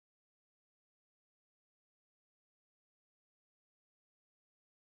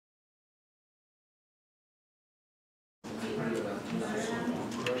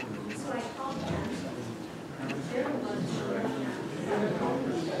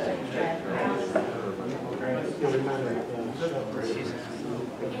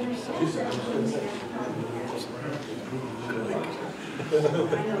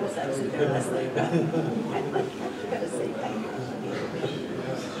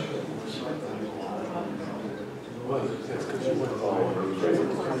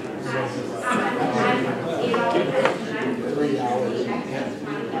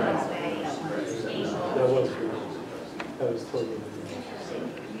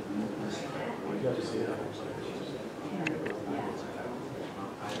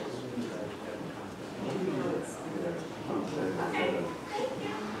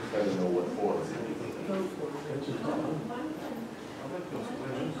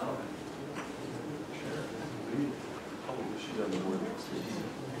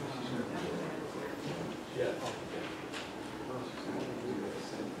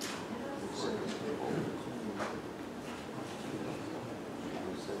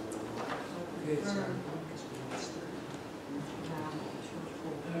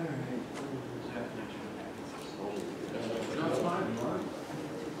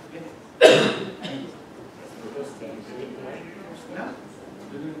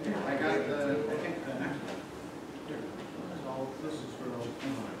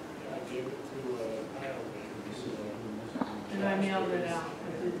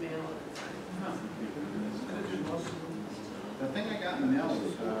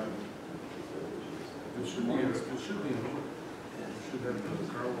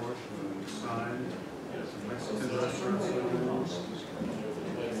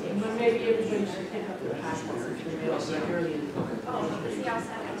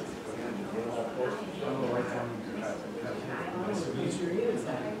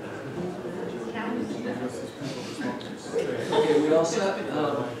Okay, we all set?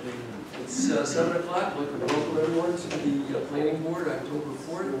 It's 7 o'clock. I'd like to welcome everyone to the Planning Board, October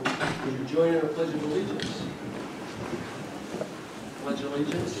 4th. Will you join in a Pledge of Allegiance? Pledge of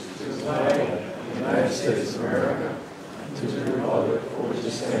Allegiance to the flag of the United States of America, to the republic for which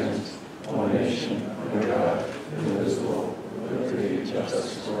it stands, one nation, under God, indivisible, with liberty and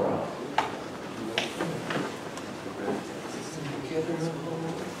justice for all.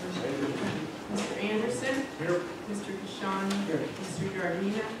 Mr. Anderson? Here. Mr. Kashani? Here. Mr.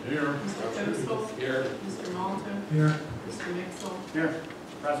 Jardina? Here. Mr. Tosel? Here. Mr. Malta? Here. Mr. Mixel? Here.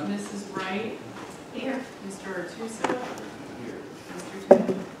 Present. Mrs. Wright? Here. Mr. Artuso? Here. Mr.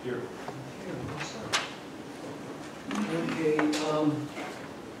 Tibbet? Here. Okay,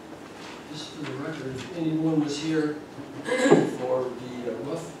 just for the record, if anyone was here for the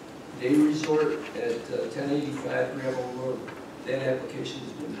Rough Day Resort at 1085 Gravel Road, that application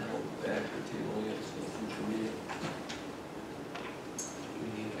has been held back or tabled against the future meeting.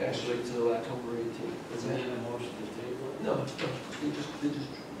 Actually, till October 18th. Is that a motion to table? No, they just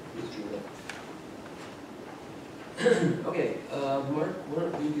withdrew it. Okay, Mark, why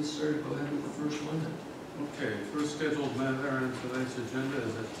don't we get started? Go ahead with the first one. Okay, first scheduled matter on tonight's agenda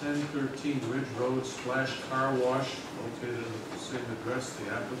is at 1013 Ridge Road, Splash Car Wash, located at the same address. The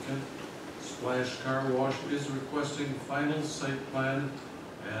applicant, Splash Car Wash, is requesting final site plan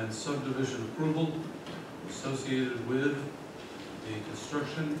and subdivision approval associated with the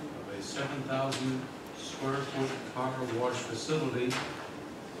construction of a 7,000 square foot car wash facility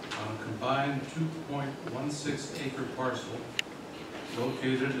on a combined 2.16 acre parcel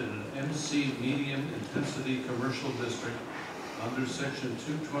located in an MC medium intensity commercial district under section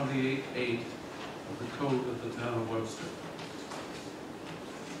 228.8 of the code of the town of Webster.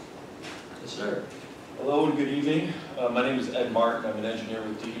 Yes, sir. Hello and good evening. My name is Ed Martin. I'm an engineer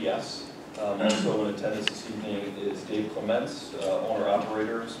with DDS. Also in attendance this evening is Dave Clements,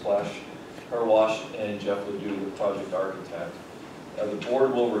 owner-operator, Splash Car Wash, and Jeff Ledoux, the project architect. The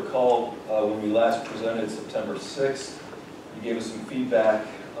board will recall when we last presented September 6th, you gave us some feedback,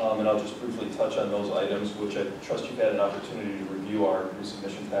 and I'll just briefly touch on those items, which I trust you've had an opportunity to review our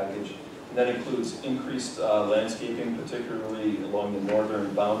resubmission package. And that includes increased landscaping, particularly along the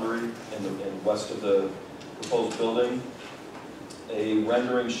northern boundary and west of the proposed building. A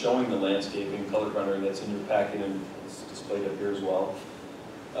rendering showing the landscaping, colored rendering that's in your packet and it's displayed up here as well.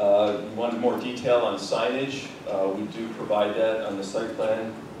 You wanted more detail on signage. We do provide that on the site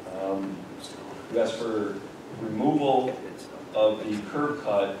plan. We asked for removal of the curb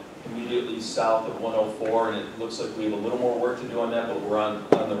cut immediately south of 104, and it looks like we have a little more work to do on that, but we're on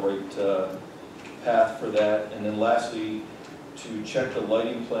the right path for that. And then lastly, to check the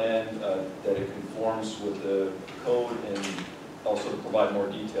lighting plan, that it conforms with the code, and also to provide more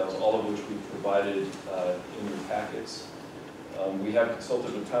details, all of which we've provided in your packets. We have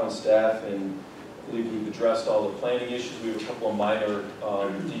consulted with town staff and I believe we've addressed all the planning issues. We have a couple of minor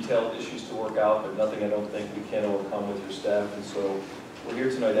detailed issues to work out, but nothing I don't think we can overcome with your staff. And so we're here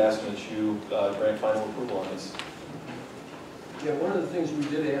tonight asking that you grant final approval on this. Yeah, one of the things we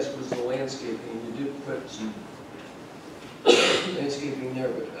did ask was the landscaping. You did put some landscaping there,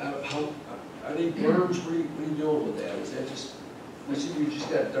 but how, are they berms? What are you doing with that? Is that just, we see you just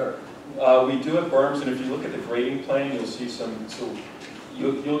got dark? We do have berms, and if you look at the grading plan, you'll see some, so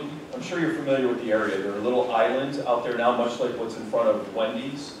I'm sure you're familiar with the area. There are little islands out there now, much like what's in front of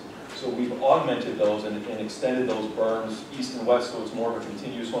Wendy's. So we've augmented those and extended those berms east and west, so it's more of a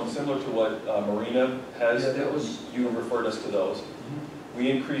continuous one, similar to what Marina has. Yeah, that was. You referred us to those. We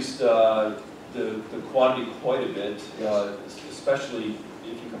increased the quantity quite a bit, especially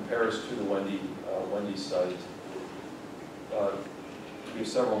if you compare us to the Wendy's site. We have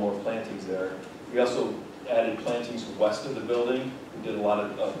several more plantings there. We also added plantings west of the building. We did a lot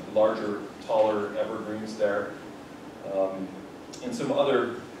of larger, taller evergreens there, and some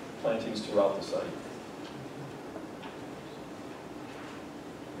other plantings throughout the site.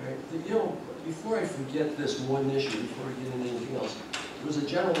 Right. You know, before I forget this one issue, before I get into anything else, there was a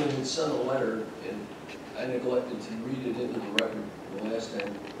gentleman who sent a letter, and I neglected to read it into the record the last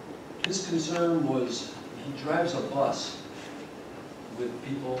time. His concern was he drives a bus with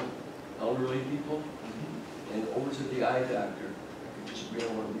people, elderly people, and over to the eye doctor. I could just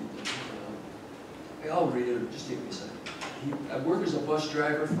barely want to read it. I'll read it, just take me a second. I work as a bus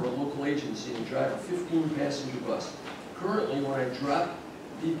driver for a local agency and drive a 15-passenger bus. Currently, when I drop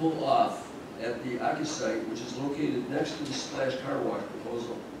people off at the Aki site, which is located next to the Splash Car Wash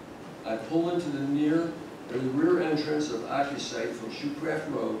proposal, I pull into the rear entrance of Aki site from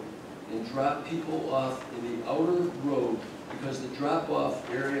Shoecraft Road and drop people off in the outer road because the drop-off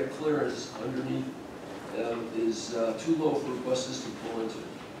area clearance underneath is too low for buses to pull into.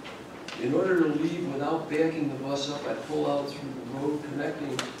 In order to leave without backing the bus up, I pull out through the road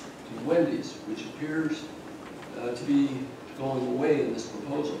connecting to Wendy's, which appears to be going away in this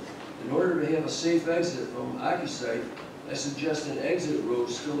proposal. In order to have a safe exit from Aki site, I suggest an exit road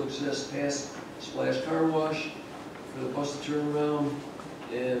still exists past Splash Car Wash for the bus to turn around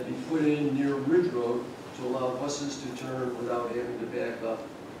and be put in near Ridge Road to allow buses to turn without having to back up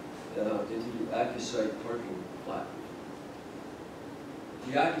into the Aki site parking lot.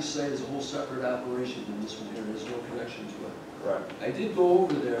 The Aki site is a whole separate operation than this one here. There's no connection to it. Correct. I did go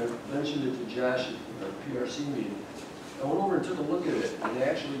over there, mentioned it to Josh at our PRC meeting. I went over and took a look at it and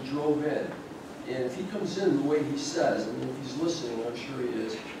actually drove in. And if he comes in the way he says, I mean, if he's listening, I'm sure he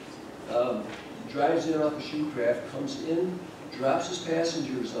is, he drives in off of Shoecraft, comes in, drops his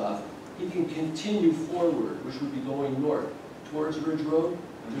passengers off, he can continue forward, which would be going north towards Ridge Road.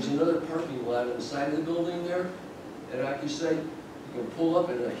 There's another parking lot on the side of the building there at Aki site. You can pull up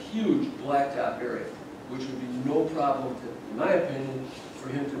in a huge blacktop area, which would be no problem, in my opinion, for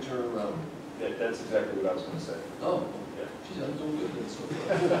him to turn around. That's exactly what I was going to say. Oh, yeah. Geez, I'm doing good then so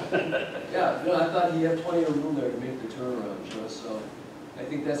far. Yeah, no, I thought he had plenty of room there to make the turnaround, you know, so I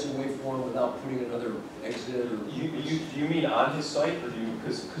think that's a way for him without putting another exit or... Do you mean on his site, or do you,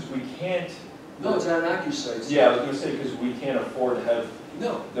 because we can't... No, it's on Aki's site. Yeah, I was going to say, because we can't afford to have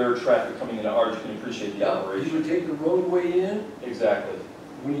their traffic coming into ours. You can appreciate the operation. He would take the roadway in. Exactly.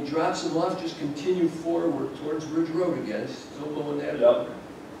 When he drops him off, just continue forward towards Ridge Road again, still going that way.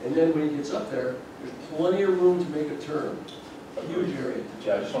 And then when he gets up there, there's plenty of room to make a turn. A huge area.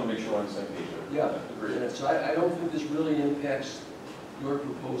 Yeah, I just want to make sure we're on the same page there. Yeah. Agreed. So I don't think this really impacts your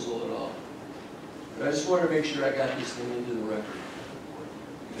proposal at all. But I just want to make sure I got this thing into the record.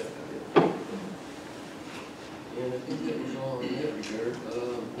 And I think that was all in that regard.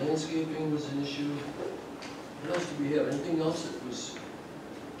 Landscaping was an issue. What else do we have? Anything else that was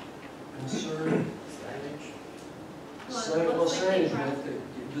concerned? Signage. Well, signage.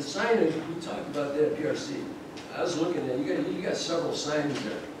 The signage, we talked about that at PRC. I was looking at it. You got several signs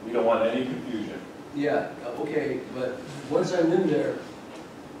there. We don't want any confusion. Yeah, okay, but once I'm in there,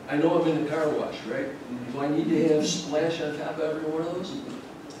 I know I'm in the car wash, right? Do I need to have splash on top of every one of those?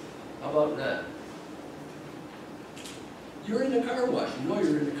 How about that? You're in the car wash. You know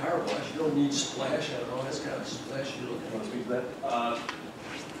you're in the car wash. You don't need splash on all this kind of splash you're looking Want to at. speak to that?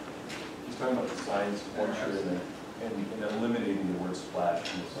 He's talking about the signs, once you're in there, and eliminating the word splash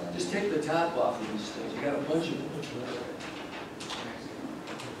from the sign. Just take the top off of these things. You got a bunch of them.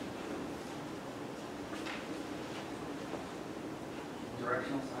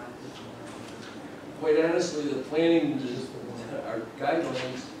 Directional signs. Quite honestly, the planning, our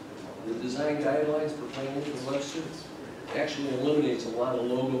guidelines, the design guidelines for planning for Webster, actually eliminates a lot of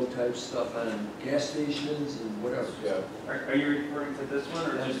logo type stuff on gas stations and whatever. Yeah. Are you referring to this one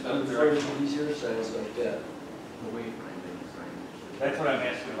or just I'm the referring directional? to these here signs like that. The wayfinding sign. That's what I'm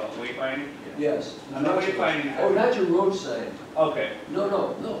asking about, wayfinding? Yes. I'm not wayfinding. Oh, not your road sign. Okay.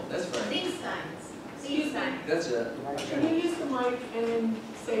 No, that's fine. These signs, these signs. That's it. Can you use the mic and then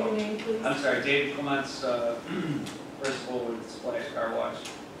say your name, please? I'm sorry, Dave Clements, principal with Splash Car Wash.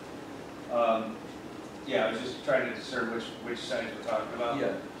 Yeah, I was just trying to discern which signs we're talking about.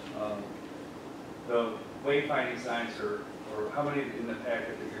 Yeah. The wayfinding signs or how many in the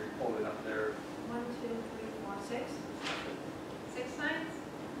packet that you're holding up there? 1, 2, 3, 4, 6. 6 signs?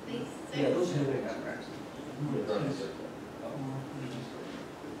 These 6? Yeah, those have it.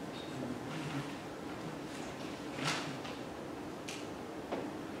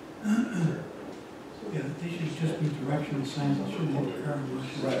 Yeah, these should just be directional signs, it shouldn't have a car wash.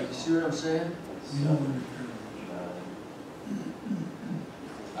 Right, you see what I'm saying? We know when a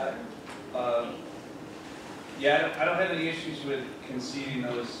car wash. Yeah, I don't have any issues with conceding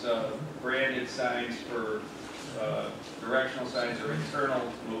those branded signs for directional signs or internal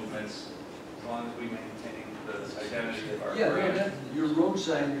movements, as long as we maintain the identity of our Yeah, no, brand. that, your road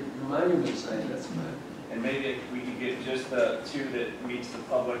sign, your monument sign, that's fine. And maybe if we could get just the 2 that meets the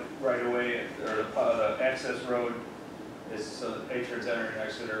public right away, or the access road, is so that patrons enter and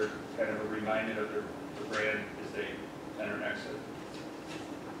exit are kind of a reminded of the brand as they enter and exit.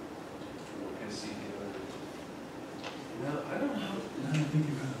 We'll concede the other. Now, I don't know. I don't think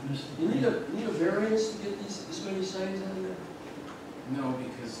you're gonna miss You it. need a variance to get this many signs on there? No,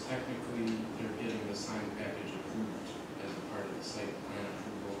 because technically they're getting the sign package approved as a part of the site plan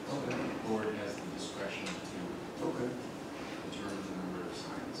approval. So Okay. the board has the discretion to Okay. determine the number of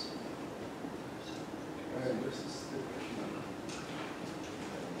signs. All right.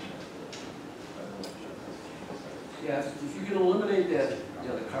 Yeah, if you can eliminate that, you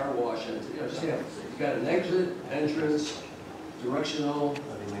know, the car wash, and, you know, just have, you got an exit, entrance, directional,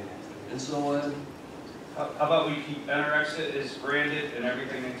 and so on. How about we keep enter exit is branded and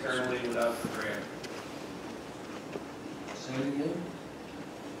everything internally without the brand? Say it again?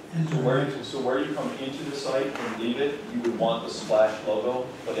 So where you come into the site and leave it, you would want the Splash logo,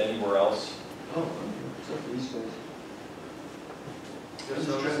 but anywhere else, Oh, okay. It's up to these guys. I'm just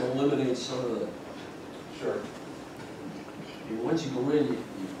trying to eliminate some of the, sure. I mean, once you go in, you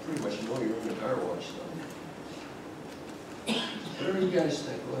pretty much know you're in the car wash, so. Whatever you guys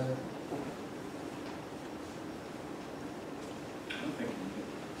think, go ahead.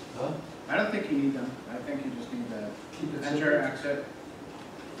 I don't think you need them. I think you just need the Keep it enter, simple. exit.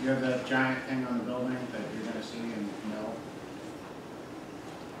 You have that giant thing on the building that you're gonna see and know.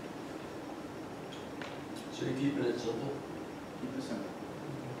 So you're keeping it simple? Keep it simple.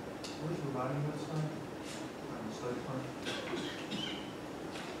 Where's the monument sign? On the site plan?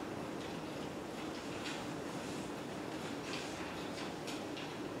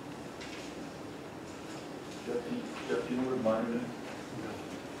 Jeff, do you know where the monument is?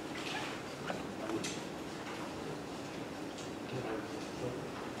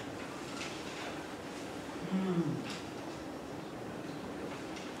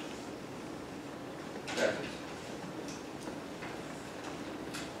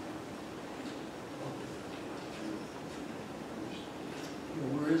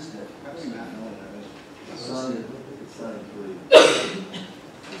 Where is that? How do we not know what that is? It's not included.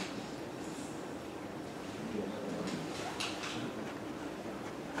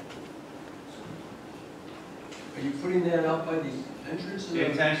 Are you putting that out by the entrance? or The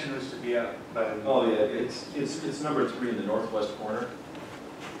intention was to be up by the. Oh, yeah, it's number 3 in the northwest corner.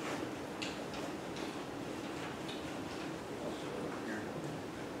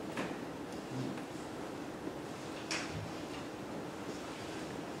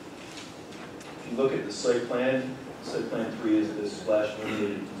 If you look at the site plan 3 is this Splash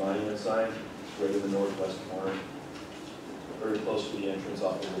illuminated monument sign, it's right in the northwest corner, very close to the entrance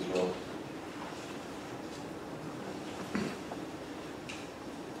off of Woods Road.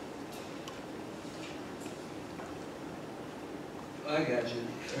 I got you,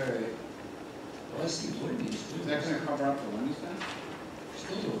 all right. Well, I see Wendy's. Is that gonna cover up the Wendy's then?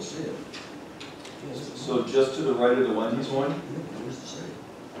 Still don't see it. Yes. So just to the right of the Wendy's one, Where's the site?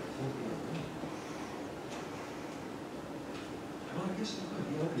 Oh, I guess it could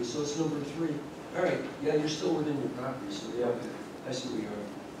be, okay, so it's number 3. All right, yeah, you're still within your property, so yeah, okay. I see where you are.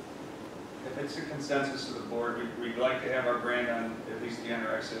 If it's a consensus of the board, we'd like to have our brand on at least the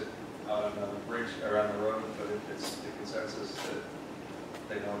enter exit out on the bridge or on the road, but if it's the consensus that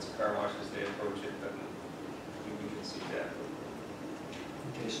they know it's a car wash as they approach it, then we can see that.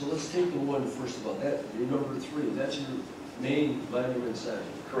 Okay, so let's take the one first of all, that, your number 3, that's your main monument sign.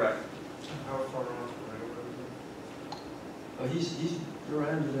 Correct. How far off the railroad is Oh, he's, you're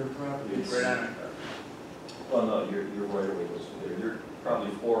onto their property. It's right on it. Well, no, your right of way goes through there. You're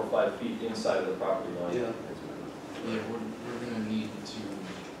probably 4 or 5 feet inside of the property line. Yeah. Yeah, we're gonna need to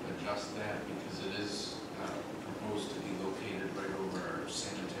adjust that because it is proposed to be located right over our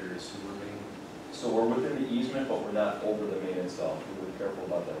sanitary sewer main. So we're within the easement, but we're not over the main itself. We were careful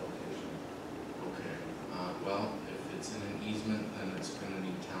about that location. Okay, well, if it's in an easement, then it's gonna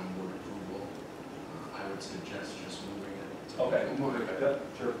need town board approval. I would suggest just moving it. to- Okay, we'll move it. Yep,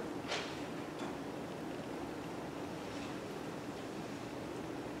 sure.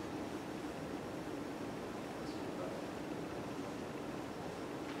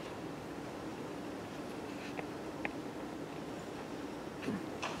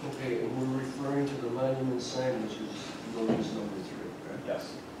 Okay, and we're referring to the monument sign, which is notice number 3, correct?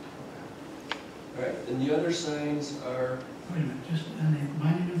 Yes. All right, and the other signs are, Wait a minute, just on the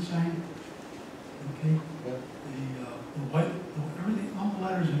monument sign, okay? yeah, The white, everything, all the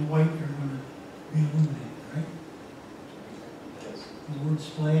letters in white are gonna be illuminated, right? Yes. The word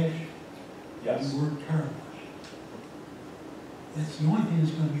splash, Yes. the word car wash. That's the only thing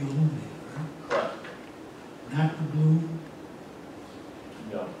that's gonna be illuminated, right? Correct. Not the blue.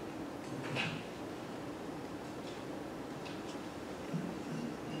 No. Okay.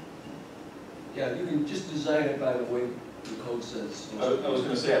 yeah, you can just design it by the way the code says. I was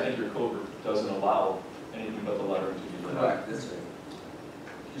gonna say, I think your code doesn't allow anything but the lettering to be lit up. Correct, that's right.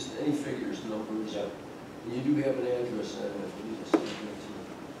 Just any figures, numbers. Yep. And you do have an address on it, we just need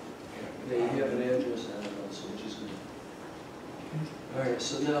to. Yeah, you have an address on it also, which is good. All right,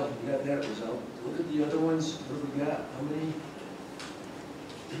 so now we got that result. Look at the other ones. What do we got? How many?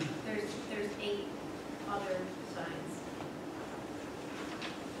 There's 8 other signs.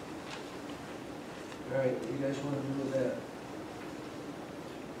 All right, what do you guys want to do with that?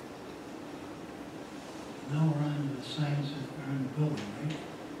 Now we're on to the signs that are in the building, right?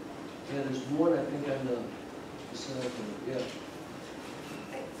 Yeah, there's one, I think, on the side of it, yeah.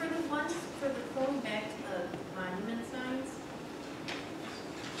 For the ones, going back to the monument signs,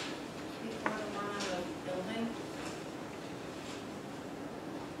 before the one on the building,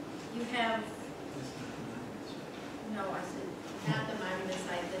 you have, That's not the monument sign. no, I said, not the monument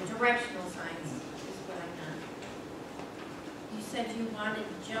sign, the directional signs is what I meant. You said you wanted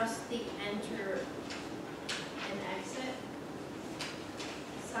just the enter and exit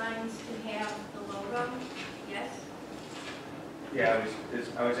signs to have the logo, yes? Yeah,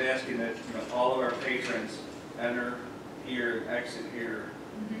 I was asking that, all of our patrons enter here, exit here,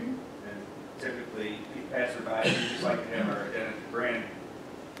 Mm-hmm. and typically passerby, we just like to have our brand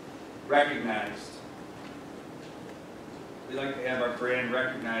recognized. We like to have our brand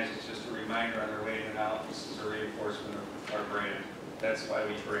recognized as just a reminder on their way in and out. This is a reinforcement of our brand. That's why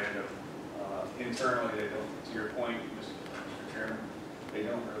we brand them. Internally, they don't, to your point, Mr. Chairman, they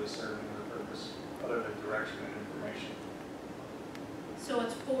don't really serve any other purpose other than direction and information. So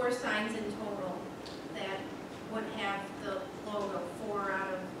it's 4 signs in total that would have the logo, 4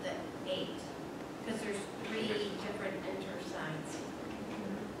 out of the 8, because there's 3 different enter signs.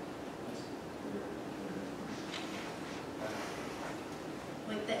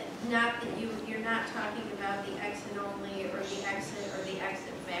 Like that, not that you're not talking about the exit only, or the exit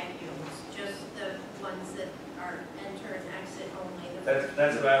vacuums, just the ones that are enter and exit only.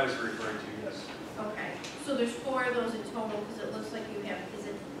 That's what I was referring to, yes. Okay, so there's 4 of those in total, because it looks like you have, is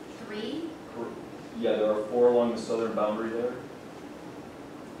it 3? Yeah, there are 4 along the southern boundary there.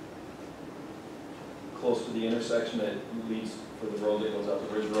 Close to the intersection that leads for the road that goes out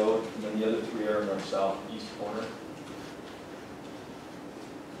to Ridge Road, and then the other 3 are in our southeast corner.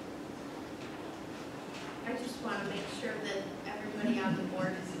 I just want to make sure that everybody on the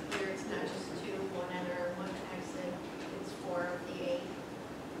board is clear, it's not just 2, 1 enter, 1 exit, it's 4 of the 8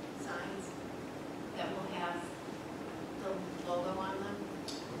 signs that will have the logo on them.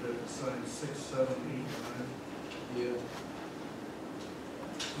 The sign 6, 7, 8, 9. Yeah.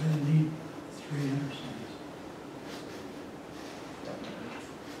 Why do you need 3 intersections?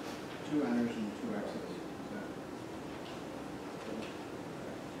 2 enters and 2 exits.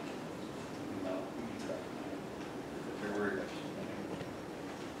 No, if they're worried.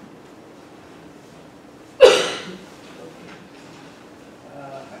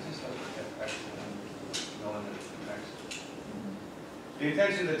 I just like to get exit and knowing that it's an exit. The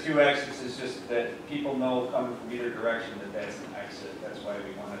intention of the 2 exits is just that people know coming from either direction that that's an exit. That's why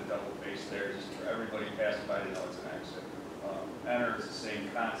we want a double face there, just for everybody passing by to know it's an exit. Enter is the same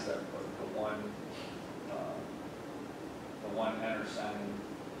concept, but the one enter sign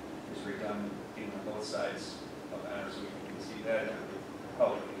is redundant, being on both sides of enter, so we can see that in the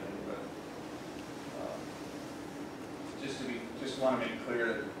public meeting, but just want to make clear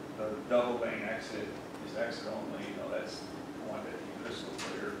that the double lane exit is exit only, you know, that's, I want that to be crystal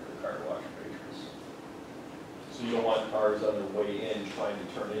clear for the car wash patrons. So you don't want cars on their way in trying to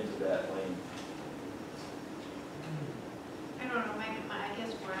turn into that lane? I don't know, I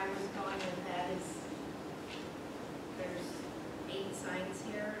guess where I was going with that is, there's 8 signs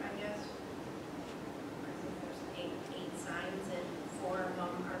here, I guess. I think there's eight signs, and 4 of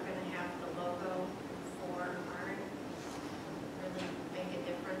them are gonna have the logo, 4 aren't. Really make a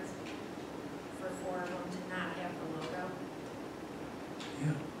difference for 4 of them to not have the logo.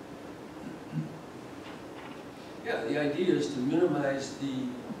 Yeah. Yeah, the idea is to minimize the,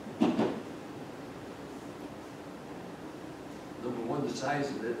 number one, the size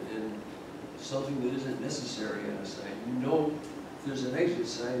of it, and something that isn't necessary on a sign. You know, if there's an exit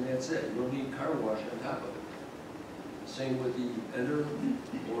sign, that's it. You don't need car wash on top of it. Same with the enter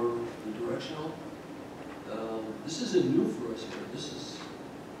or the directional. This isn't new for us here. This is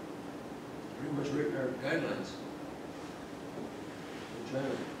pretty much right in our guidelines. We're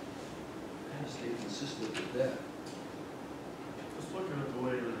trying to kind of stay consistent with that. Just looking at the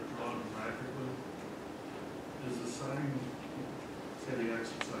way they're drawn practically, is the sign, say the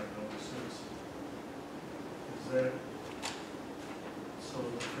exit sign number 6, is that, so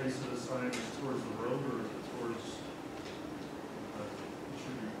the face of the sign is towards the road, or is it towards, it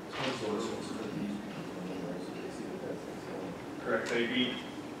should be towards the road? Correct, they'd be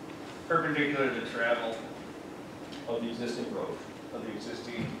perpendicular to travel Of the existing road? of the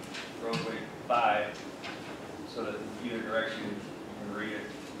existing roadway 5, so that in either direction you can read it,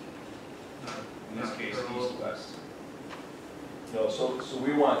 in this case, east-west. No, so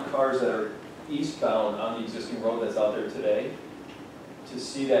we want cars that are eastbound on the existing road that's out there today to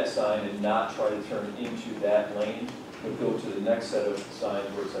see that sign and not try to turn into that lane, but go to the next set of signs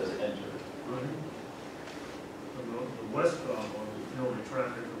where it says enter. Right. And the westbound one, the only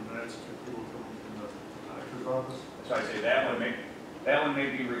traffic from that's to people coming from the doctor's office. So I say that one may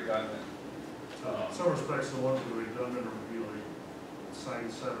be redundant. In some respects, the ones that are redundant are really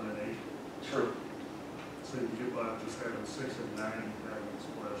signs 7 and 8. True. So you get by just having 6 and 9 and having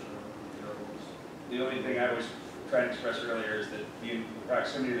splash on the other ones. The only thing I was trying to express earlier is that the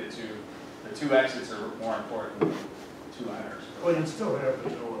proximity of the two exits are more important than 2 enters. Well, you still have the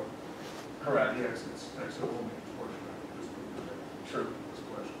door. Correct. The exit only portion of it, just True.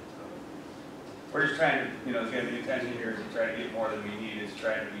 splash. We're just trying to, you know, again, the intention here is to try to get more than we need, is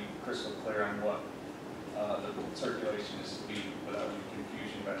trying to be crystal clear on what the circulation is to be without any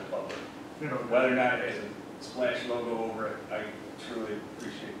confusion by the public. You know, Whether or not it has a splash logo over it, I truly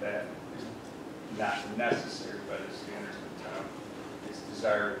appreciate that. It's not necessary by the standards of the town. It's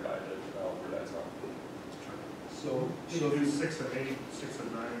desired by the developer, that's all. So so if do you 6 and 8, 6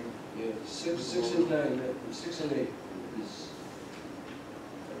 and 9. yeah, 6 and 9, 6 and 8 is,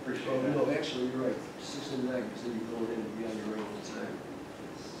 I appreciate oh, that. no, actually, you're right, 6 and 9, because then you're going in and be on your right hand side.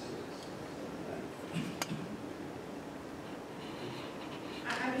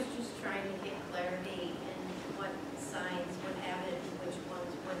 I was just trying to get clarity in what signs would have it, and which ones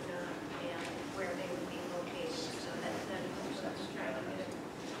would not, and where they would be located, so that then I was just trying to get it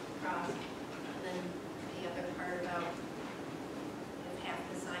across. And then the other part about if half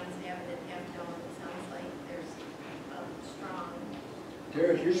the signs have it and half don't, it sounds like there's a strong.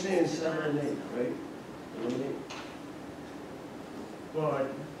 Derek, you're saying 7 and 8, right? Eliminate? Well, I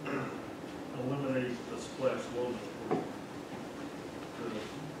eliminate the splash logo.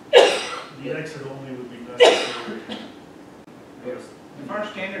 The exit only would be necessary. Yes. If our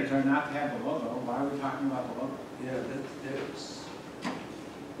standards are not to have the logo, why are we talking about the logo? Yeah, that's,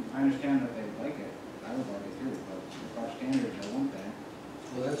 I understand that they like it, I would like it too, but if our standards are one thing.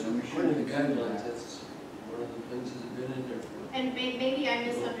 well, that's then we according to the shouldn't consider guidelines, that. that's one of the things that's been in there for. And maybe I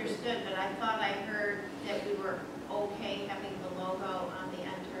misunderstood, but I thought I heard that we were okay having the logo on the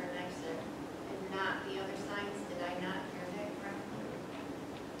enter and exit and not the other signs. Did I not hear that correctly?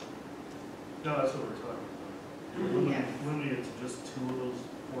 No, that's what we're talking about. Yes. Limited to just 2 of those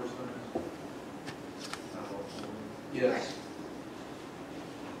 4 signs. Not all 4. Yes.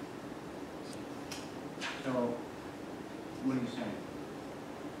 So, what are you saying?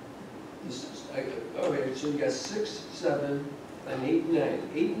 This is, okay, so you got 6, 7, and 8, 9.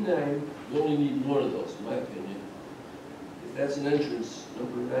 8 and 9, you only need one of those, in my opinion. If that's an entrance,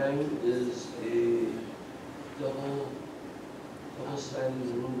 number 9 is a double-sided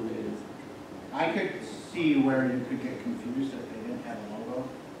illuminated. I could see where you could get confused if they didn't have a logo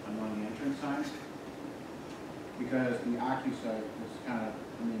on one of the entrance signs. Because the OcuSite is kind of,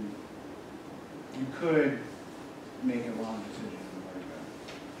 I mean, you could make a wrong decision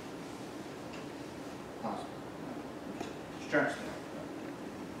or possible. Stretch that.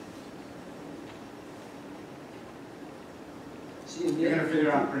 See, and You're the gonna other figure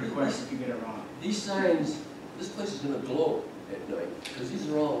it thing, out pretty quick if you get it wrong. these signs, this place is gonna glow at night, because these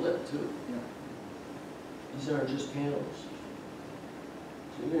are all lit too. Yeah. These aren't just panels.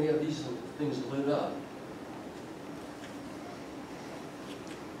 So you're gonna have these things lit up.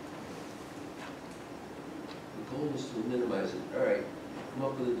 The goal is to minimize it. All right, come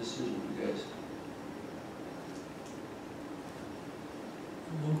up with a decision, you guys.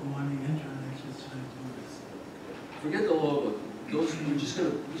 The logo on the entrance, it's signs on Forget the logo. Those, we just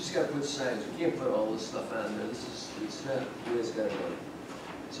gotta put signs. We can't put all this stuff on there. It's not the way it's gotta run.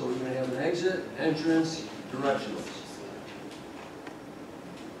 So we're gonna have an exit, entrance, directionals,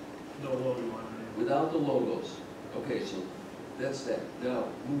 No logo on it. without the logos. Okay, so that's that. Now,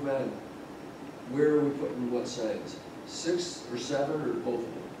 move on. Where are we putting what signs? 6 or 7 or both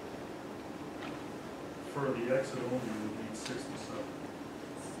of them? For the exit only, we need 6 and 7.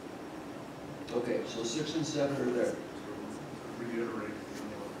 Okay, so 6 and 7 are there. Reiterate,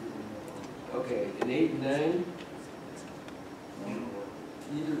 Okay, and 8 and 9? either or.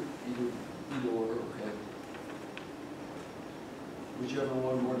 Either or, okay. Whichever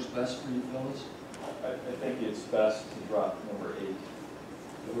one works best for you fellas. I think it's best to drop number 8.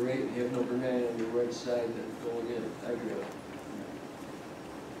 Number 8, you have number 9 on your right side that's going in. I agree.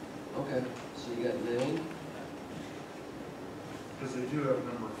 Okay, so you got 9. Because they do have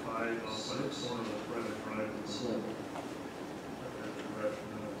number 5 on the 6. corner of the credit drive. 7.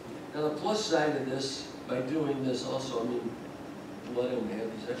 Now, the plus side of this, by doing this also, I mean, let them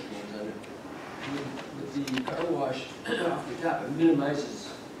have these extra ones on it. With the car wash off the top, it minimizes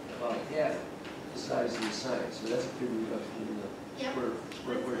about half the size of the sign, so that's a big reduction in the Yep. square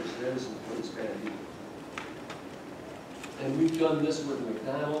footage. That isn't what it's gonna be. And we've done this with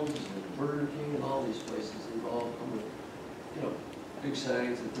McDonald's and Burger King and all these places. They've all come with, you know, big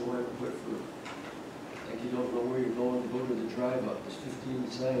signs that they want to put for, like you don't know where you're going to go to the drive up. There's 15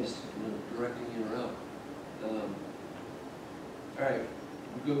 signs, you know, directing you around. All right,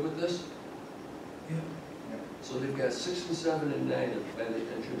 we good with this? Yeah. So they've got 6 and 7 and 9 by the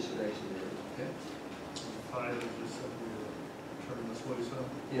entrance and exit area, okay? 5 is just simply to turn this way some.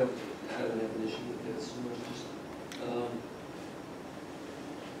 Yep, I don't have an issue with that so much, just,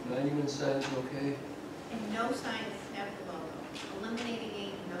 monument signs, okay? And no signs have the logo. Eliminating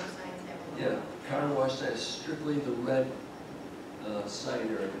 8, no signs have the Yeah, logo. car wash sign is strictly the red, sign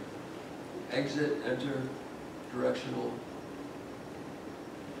area. Exit, enter, directional.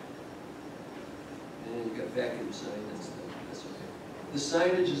 And you've got vacuum sign, that's okay. The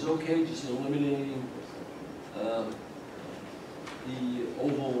signage is okay, just eliminating, the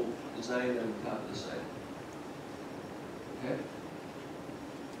oval design on the top of the sign. Okay,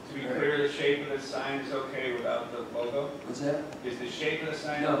 To be clear, the shape of the sign is okay without the logo? what's that? Is the shape of the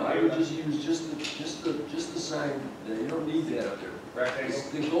sign No, I okay would without just use just the sign, you don't need that up there. rectangle?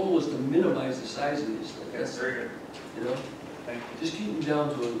 The goal is to minimize the size of these things, Okay, that's, very good. you know, Thank you. just keep them down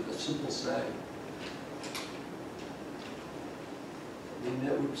to a simple sign. I mean,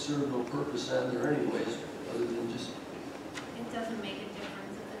 that would serve no purpose on there anyways, other than just, It doesn't make a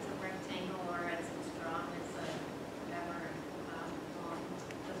difference if it's a rectangle or it's strong, it's a whatever, long.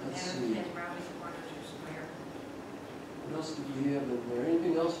 Doesn't Let's matter see. if it's rounded corners or square. what else do we have in there?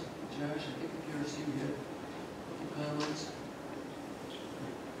 Anything else, Josh? I think I can see we had a couple comments.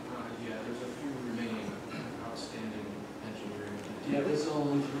 Yeah, there's a few remaining outstanding engineering. Yeah, that's all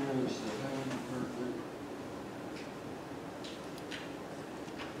engineering stuff, that would be perfect.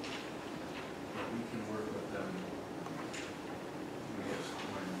 We can work with them. We have some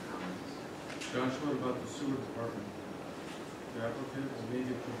minor comments. Josh, what about the sewer department? The applicant will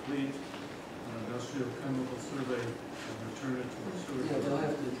need to complete an industrial chemical survey and return it to the sewer Yeah, they'll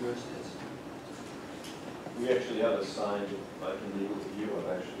have department. to address that. We actually have a sign, if I can leave it with you,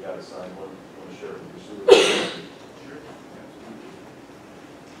 I've actually got a sign, one to share with your supervisor. Sure. Absolutely.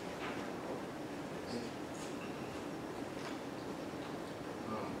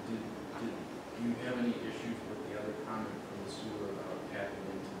 Did you have any issues with the other comment from the sewer about tapping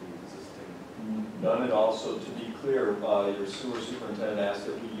into the existing? None at all, so to be clear, your sewer superintendent asked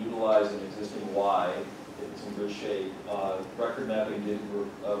that we utilize an existing Y, if it's in good shape. Record mapping did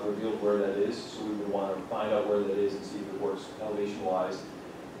reveal where that is, so we would want to find out where that is and see if it works elevation-wise.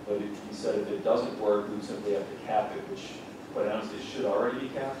 But he said if it doesn't work, we would simply have to cap it, which quite honestly should already be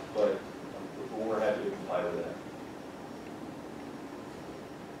capped, but we're happy to comply with that.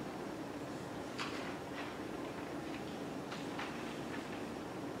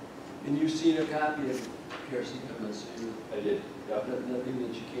 And you've seen a copy of PRC comments, so you, I did, yeah, nothing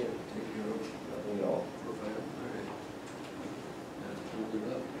that you can't take care of. nothing at all. For final, all right. That's pulled it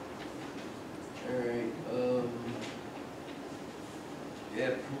up. All right,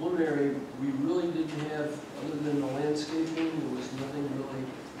 yeah, preliminary, we really didn't have, other than the landscaping, there was nothing really.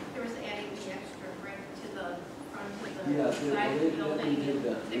 There was adding the extra brick to the front of the Yeah, side of they the building. did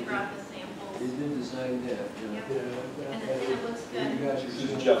that. They brought the They samples. did design that, yeah. Yep. And it looks You good. got This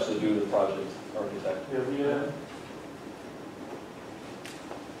your. is Jeff Ledoux, the project architect. Yeah.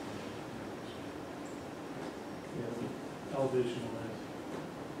 Elevation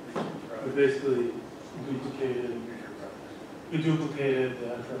lines. We basically duplicated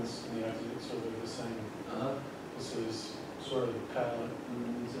the entrance and the exit, so they're the same. Uh-huh. This is sort of the palette,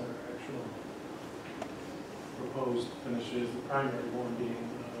 and these are actual proposed finishes, the primary one being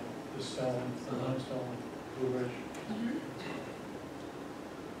the stone, the limestone, Blue Ridge.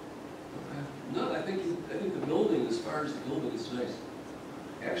 Okay. No, I think the building, as far as the building, is nice.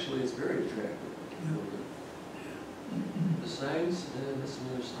 Actually, it's very attractive. The signs, that's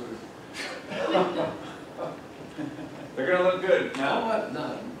another story. They're gonna look good. You know what?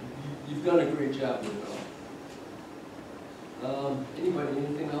 No, you've done a great job with it all. Anybody,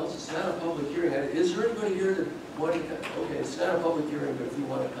 anything else? It's not a public hearing. Is there anybody here that wanted to, okay, it's not a public hearing, but if you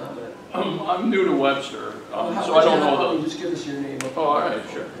want to comment. I'm new to Webster, How so I don't about know you just give us your name. Oh, all right,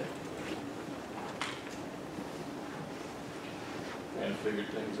 sure. Kind of figured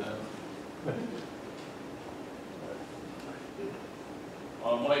things out.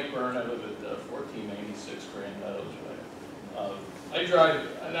 Mike Byrne, I live at 1496 Grand Meadows Way. I drive,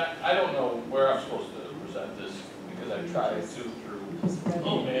 and I don't know where I'm supposed to present this because I tried to through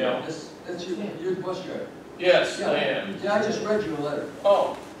email. That's your bus driver. Yes, I am. Yeah, I just read you a letter.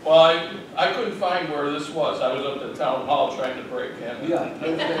 Oh, well, I couldn't find where this was. I was up at town hall trying to break in.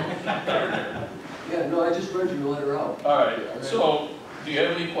 Yeah. Yeah, no, I just read you a letter out. All right, so do you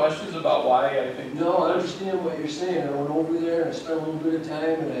have any questions about why I think? No, I understand what you're saying. I went over there and I spent a little bit of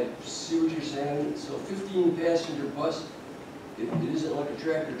time and I see what you're saying. So 15 passenger bus, it isn't like a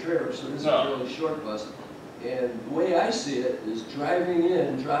tractor trailer, so it isn't really a short bus. And the way I see it is driving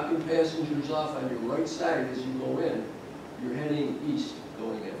in, dropping passengers off on your right side as you go in, you're heading east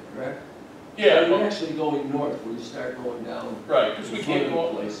going in, correct? Yeah. So you're actually going north when you start going down. Right, because we can't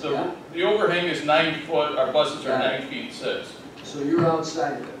go, the overhang is 9 foot, our buses are 9 feet 6. So you're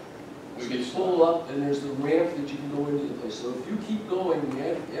outside of it. We So get you pull up and there's the ramp that you can go into the place. So if you keep going,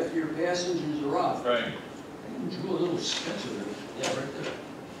 after your passengers are off, Right. I can draw a little sketch of it. Yeah, right there.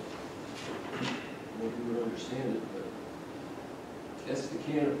 Maybe you would understand it, but that's the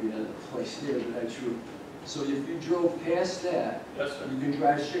canopy on the place there that I drew. So if you drove past that, Yes, sir. you can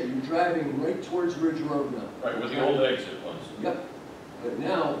drive straight. You're driving right towards Ridge Road now. Right, where the old exit was. Yep. But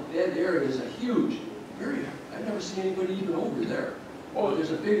now, that area is a huge area. I've never seen anybody even over there. Well,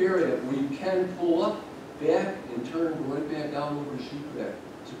 There's a big area where you can pull up, back, and turn right back down over to Shoecraft.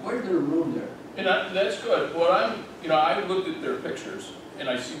 So quite a bit of room there. and that's good. What I looked at their pictures and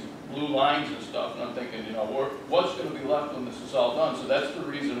I see blue lines and stuff, and I'm thinking, what's going to be left when this is all done? So that's the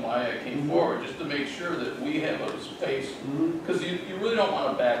reason why I came forward, just to make sure that we have a space, because you really don't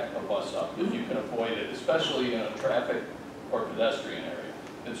want to back a bus up if you can avoid it, especially in a traffic or pedestrian area.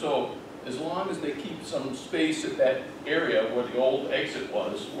 And so, as long as they keep some space at that area where the old exit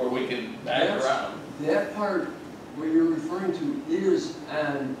was, where we can back around. That part where you're referring to is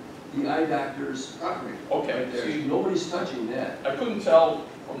on the eye doctor's property. Okay, Right there. see, Nobody's touching that. I couldn't tell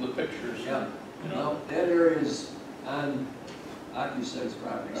from the pictures. Yeah. You know? Now, that area is on OccuSight's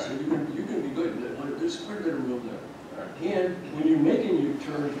property, so Right. you're gonna be good. There's quite a bit of room there. Right. And when you're making your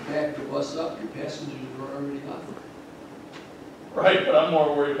turn to back the bus up, your passengers are already off. Right, but I'm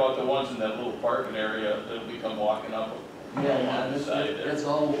more worried about the ones in that little parking area that'll be come walking up on the side there. That's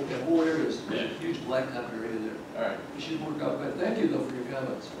all, the whole area is Yeah. a huge blacktop area there. All right, You should work out, but thank you though for your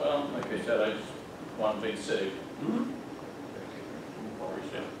comments. well, like I said, I just want to be safe. Mhm.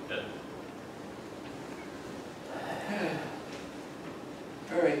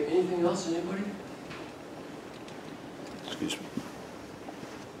 All right, anything else, anybody? Excuse me.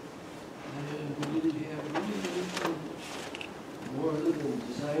 And we didn't have anything more other than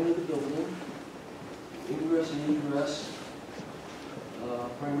design of the building, ingress and egress,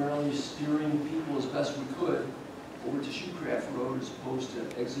 primarily steering people as best we could over to Shoecraft Road as opposed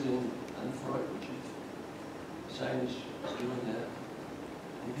to exiting on the front, which is signage is doing that.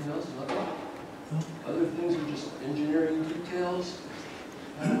 Anything else? Nothing? Other things are just engineering details,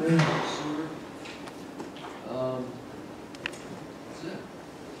 highway, sewer. That's it.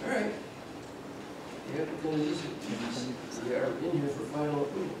 All right. The applicant is, we are in here for final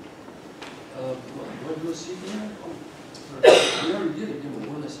approval. Want to do for seeking that? We already did it, didn't we?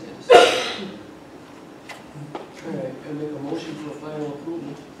 One, I said. All right, I make a motion for final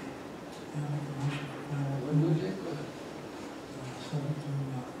approval. Yeah, make a motion for final What approval. do you think? Go ahead. Subject to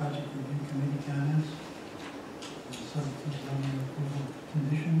project review committee comments, subject to zoning approval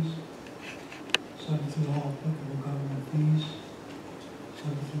conditions, subject to all applicable government fees,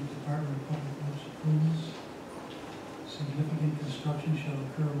 subject to Department of Public Works approvals. Significant construction shall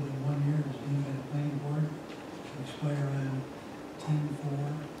occur within 1 year as deemed by the planning board to expire on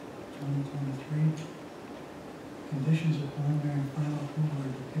 10/4/2023. Conditions of preliminary and final approval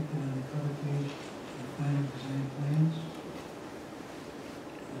are depicted on the cover page of the final design plans.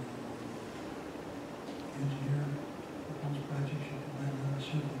 Engineer, proposed project shall provide letter of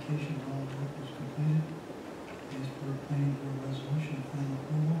certification of all work was completed as per planning board resolution of final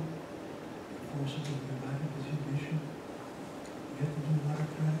approval. Before certificate of occupancy is issued. You have to do letter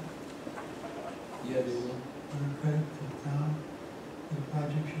credit. Yeah, they will. Letter credit to the town. The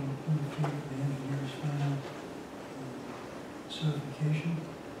project shall include a fee for the engineer's final certification.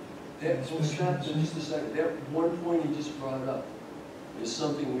 That, well, stop for just a second. That one point you just brought up is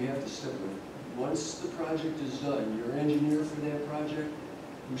something we have to stick with. Once the project is done, your engineer for that project,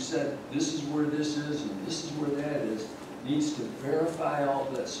 who said this is where this is and this is where that is, needs to verify all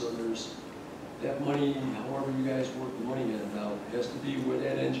that, so there's that money, however you guys work the money in out, has to be where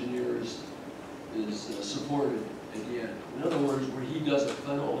that engineer is supported at the end. In other words, where he does a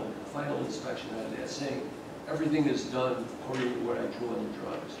final inspection on that, saying everything is done according to what I drew on the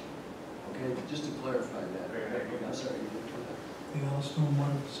drawings. Okay, just to clarify that. I'm sorry. The all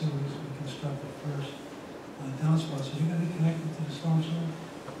stormwater facilities we constructed first. Downspouts, are you going to be connected to the storm sewer?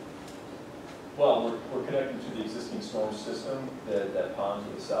 Well, we're connected to the existing storm system, that pond to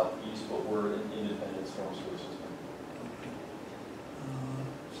the southeast, but we're an independent storm sewer system. Okay.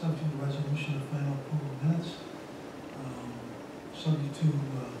 Subject to resolution of final approval minutes. Subject to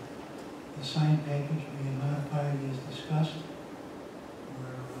the sign package being modified as discussed,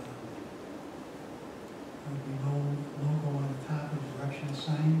 where there would be no logo on the top of directional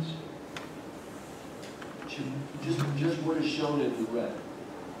signs. Just what is shown in the red.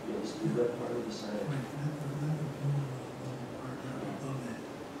 Yes, the red part of the sign. Right, not the blue logo part, not above that.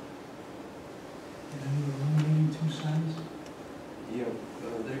 And then we're eliminating 2 signs. Yeah,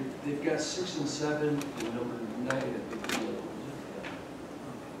 they've got 6 and 7, and number 9, I think, the other ones.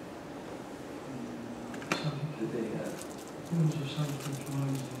 Subject That they have. approvals are subject to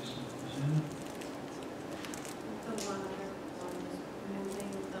drawings as presented. The one other one is moving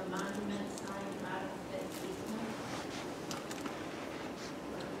the monument sign out of the easement.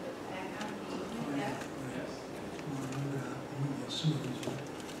 Back out of the easement, yes. Yes. The sewer easement.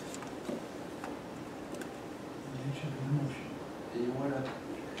 And that should be a motion. And you want to,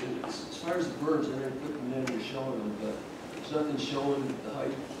 as far as the birds, I didn't put them in, you're showing them, but there's nothing showing the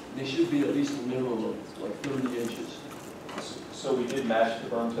height. They should be at least a minimum of like 30 inches. So we did match the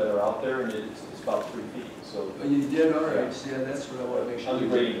berms that are out there, and it's about 3 feet, so. Oh, you did? All right, yeah, that's what I want to make sure. On the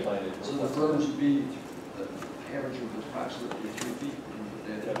grading plan. So the berms would be average of approximately 3 feet. Put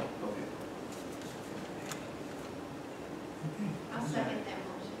that in. Okay. Okay. I'll second that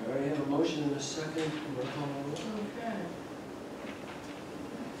motion. All right, I have a motion and a second. Roll call vote. Okay.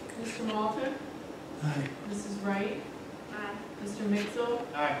 Mr. Malta? Aye. Mrs. Wright? Aye. Mr. Mixel?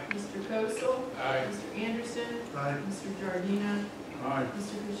 Aye. Mr. Kosel? Aye. Mr. Anderson? Aye. Mr. Giardina? Aye.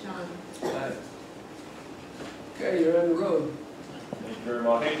 Mr. Kashani? Aye. Okay, you're on the road. Thank you very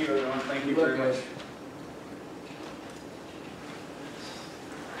much. Thank you, everyone, thank you Good very luck, much. guys.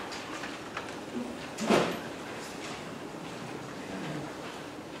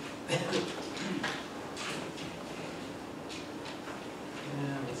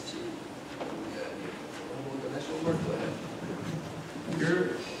 Yeah, let's see. We got here. Oh, the next one, Mark, go ahead.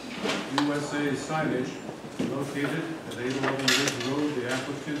 Here, USA signage located at 811 Ridge Road, the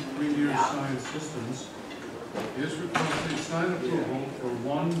applicant Premier Sign Systems is requesting sign approval for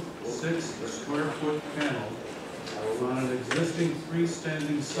 1 6-square-foot panel on an existing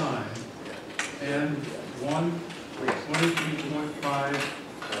freestanding sign and 1 23.5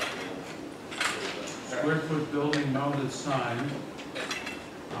 square foot building mounted sign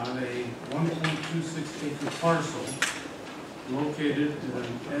on a 1.26 acre parcel located in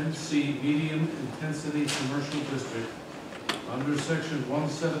an NC medium intensity commercial district under section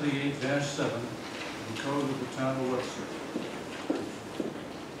 178-7 of the code of the town of Webster.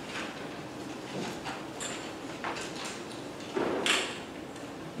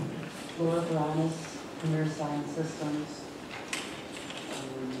 Laura Baranis, Premier Sign Systems,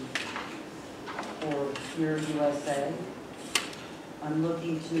 for Pure USA. I'm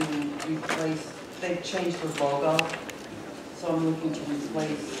looking to replace they've changed their logo, so I'm looking to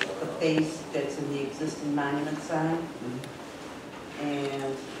replace the face that's in the existing monument sign.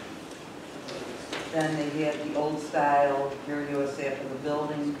 And then they had the old style, here USA for the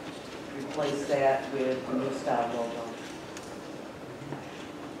building, replace that with the new style logo.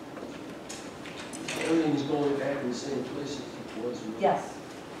 Everything's going back in the same place as it was. Yes.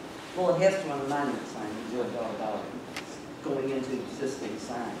 Well, it has to on the monument sign, there's no doubt about it. It's going into the existing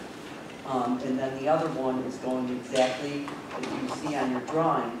sign. And then the other one is going exactly, as you see on your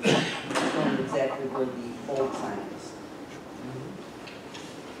drawing, it's going exactly where the old sign is.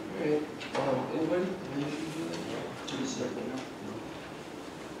 Okay, anybody? Any issues with that? Just a second.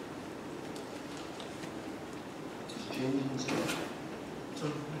 Just changing stuff. So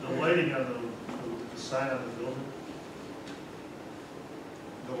the lighting on the sign on the building,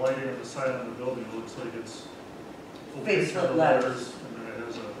 the lighting on the sign on the building, it looks like it's Face opaque on the letters. letters, and then it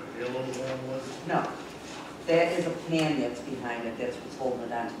has a halo going with it. No, that is a pan that's behind it, that's what's holding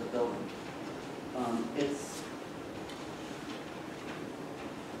it onto the building.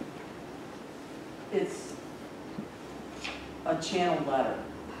 It's a channel letter.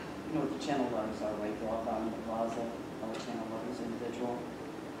 You know what the channel letters are, right? They're all down in the plaza, all the channel letters individual.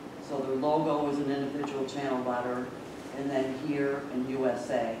 So their logo is an individual channel letter, and then here in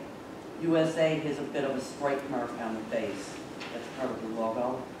USA. USA has a bit of a stripe mark on the base. That's part of the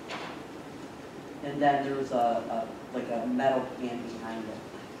logo. And then there's like a metal can behind it.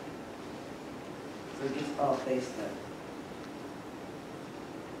 So just all faced there.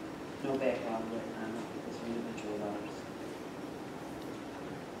 No background lit on it, it's individual letters.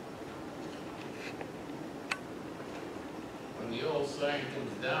 When the old sign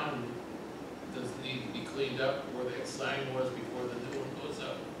comes down, does it need to be cleaned up where that sign was before the new one goes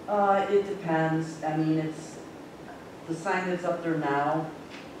up? It depends. I mean, it's, the sign that's up there now,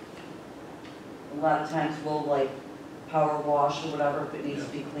 a lot of times we'll like power wash or whatever if it needs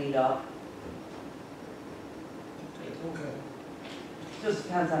to be cleaned up. Okay. Just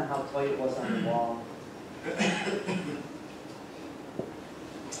depends on how tight it was on the wall.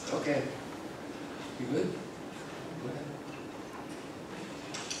 Okay. You good? Go ahead.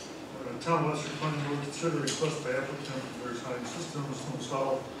 Town of Webster Planning Board consider the request by applicant for their sign systems to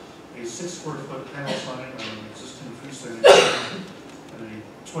install a 6 square foot panel sign on an existing freestanding sign and a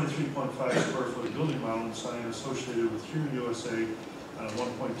 23.5 square foot building mounted sign associated with Here USA on a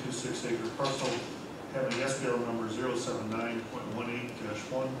 1.26 acre parcel having SBL number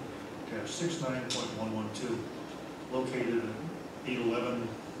 079.18-1-69.112, located at 811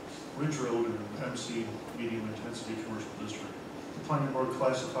 Ridge Road in an MC medium intensity commercial district. The planning board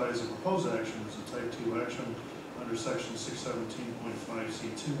classifies a proposed action as a type 2 action under section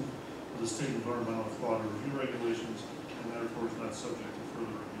 617.5C2 of the state environmental quality review regulations and therefore is not subject to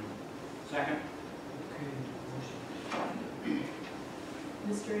further review. Second. Okay, motion.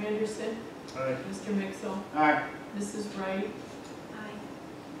 Mr. Anderson? Aye. Mr. Mixel? Aye. Mrs. Wright? Aye.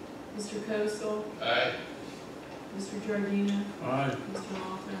 Mr. Kosel? Aye. Mr. Giardina? Aye. Mr.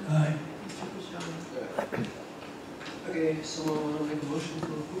 Malta? Aye. Mr. Pashon? Okay, someone want to make a motion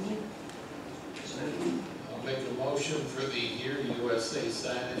for approval? Second. I'll make a motion for the Here USA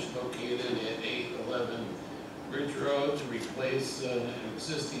signage located at 811 Ridge Road to replace an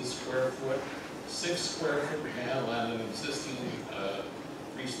existing 6 square foot panel on an existing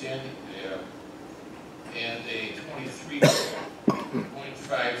freestanding and a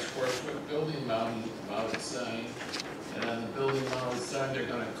 23.5 square foot building mounted sign. And on the building mounted sign, they're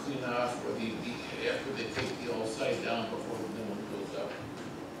going to clean off where after they take the old side down before the new one goes up,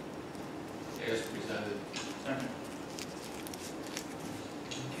 as presented. Second.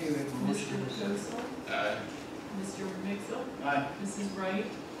 Okay, we have a Mr. motion. Kosel? Aye. Mr. Mixel? Aye. Mrs. Wright?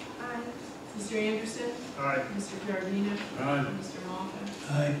 Aye. Mr. Anderson? Aye. Mr. Giardina? Aye. Mr. Malta?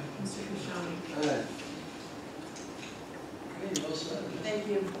 Aye. Mr. Pashon? Aye. Okay, you're all set. Thank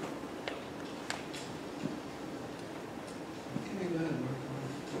you. Okay, go ahead, Mark.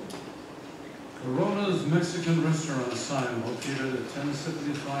 Corona's Mexican Restaurant sign located at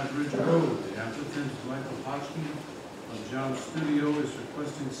 1075 Ridge Road. The applicant, Michael Hodgkin of John Studio, is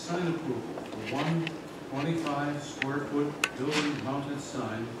requesting sign approval for one 25 square foot building mounted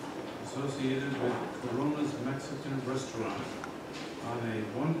sign associated with Corona's Mexican Restaurant on a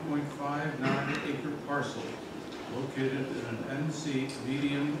 1.59 acre parcel located in an NC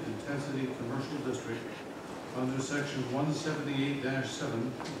medium intensity commercial district under section 178-7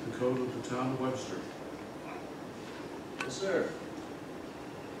 of the code of the town of Webster. Yes, sir.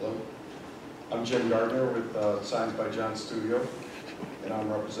 Hello, I'm Jim Gardner with Signs by John Studio, and I'm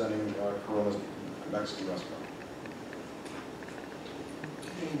representing Corona's Mexican Restaurant.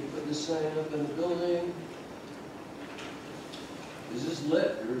 Okay, you put this sign up in the building. Is this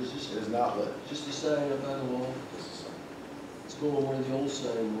lit, or is this It is not lit. just a sign up on the wall? This is, It's going where the old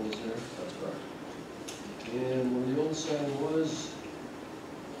sign was there. that's correct. And where the old sign was,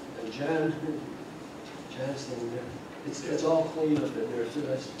 and John's thing there, it's all clean up in there too.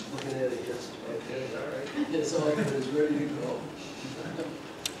 I was looking at it yesterday. All right. It's all good, it's ready to go.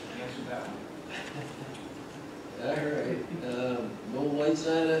 Answer that one. All right, no lights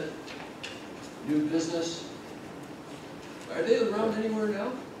on it, new business. Are they around anywhere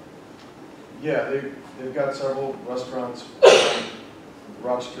now? Yeah, they've got several restaurants around the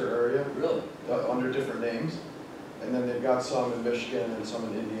Rochester area, Really? under different names. And then they've got some in Michigan and some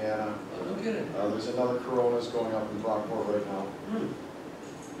in Indiana. Oh, no kidding. There's another Corona's going up in Brockport right now.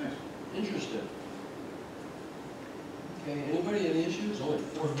 Nice. Interesting. Okay, anybody, any issues? Only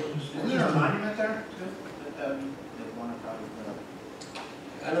 4 foot. Isn't there a monument there too? That they want to probably put up?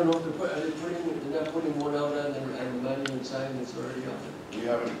 I don't know if they're not putting one out on the monument sign that's already up We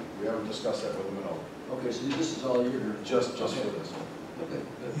haven't discussed that with them at all. there. Okay, so this is all your. Just for this. Okay,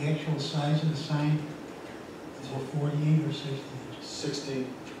 good. The actual size of the sign, is it 48 or 60 inches? 60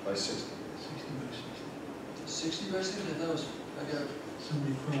 by 60. 60 by 60. 60 by 60, I thought it was, I got,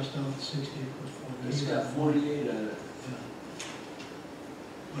 Somebody crossed out 60, put 48. it's got 48 on it. Yeah.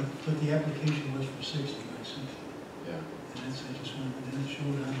 But the application was for 60 by 60. Yeah. And that's, I just wanted, and it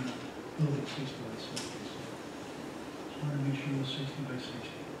showed on the building 60 by 60. So just wanted to make sure it was 60 by 60.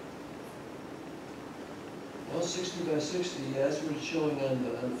 Well, 60 by 60, yeah, that's what it's showing on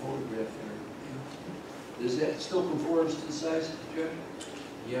the photograph there. Does that still conforms to the size, Jeff?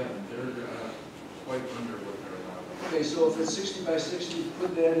 Yeah, they're quite under what they're allowed. Okay, so if it's 60 by 60,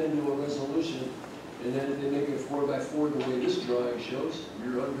 put that into a resolution, and then if they make it 4 by 4 the way this drawing shows,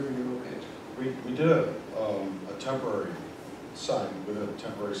 you're under and you're okay. We did a temporary sign with a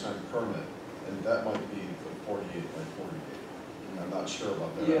temporary sign permit, and that might be the 48 by 48. I'm not sure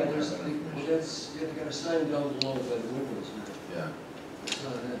about that. I Yeah, don't have there's, that well, information. that's, you got a sign down below by the windows there. Yeah, It's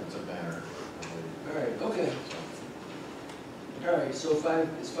not that. it's a banner. I believe. All right, okay. All right, so it's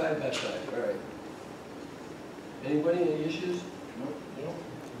 5 by 5, all right. Anybody, any issues? Nope.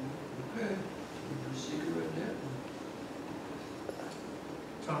 Okay. Secret right there.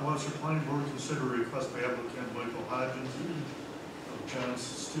 Town of Webster Planning Board consider a request by applicant Michael Hodgins of John's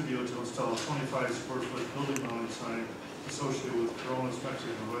Studio to install a 25 square foot building mounted sign associated with Corona's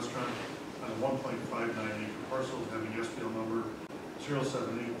Mexican Restaurant on a 1.59 acre parcel having SBL number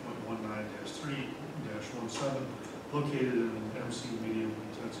 078.19-3-17 located in an MC medium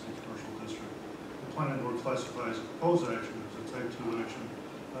intensity commercial district. The planning board classifies proposed action as a type 2 action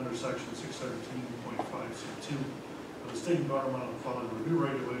under section 617.5C2 of the state environmental quality review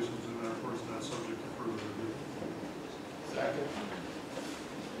regulations and therefore is not subject to further review. Second.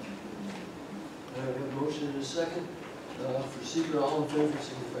 I have a motion and a second. For secret, all in favor,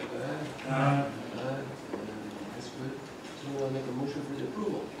 signify by aye. Aye. Aye. That's good. So we'll make a motion for the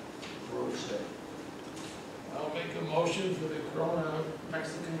approval. For what say. I'll make a motion for the Corona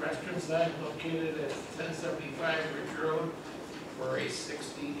Mexican restaurant sign located at 1075 Ridge Road for a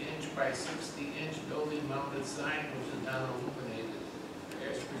 60-inch by 60-inch building mounted sign which is not illuminated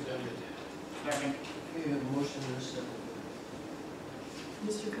as presented. Second. Okay, we have a motion and a second.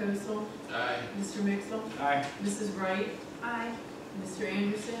 Mr. Kosel? Aye. Mr. Mixel? Aye. Mrs. Wright? Aye. Mr.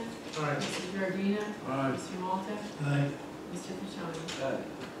 Anderson? Aye. Mrs. Gardina? Aye. Mr. Malta? Aye. Mr. Pachoni? Aye.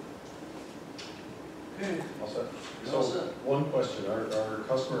 Okay. All set? You're all So, set. one question, our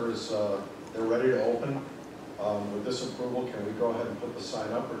customers, they're ready to open. With this approval, can we go ahead and put the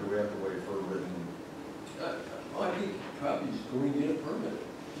sign up, or do we have to wait for a written? I think probably just going to get a permit.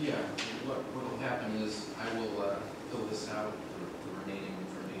 Yeah, what will happen is I will fill this out, the remaining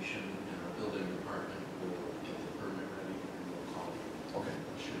information, and our building department will get the permit ready, and we'll call it. Okay.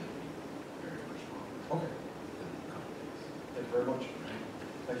 Shouldn't be very much longer Okay, than a couple days. thank you very much. Right?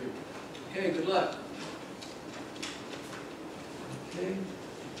 Thank you. Okay, good luck. Okay.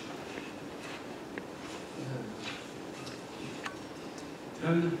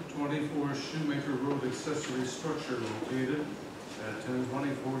 1024 Shoemaker Road accessory structure located at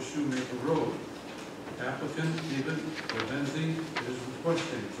 1024 Shoemaker Road. Applicant David Lorenzi is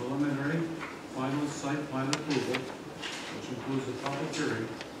requesting preliminary final site plan approval, which includes a public hearing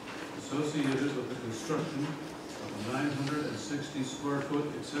associated with the construction of a 960 square foot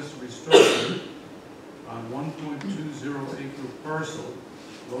accessory structure on 1.20 acre parcel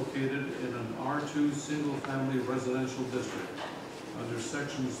located in an R2 single family residential district under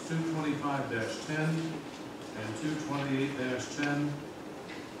sections 225-10 and 228-10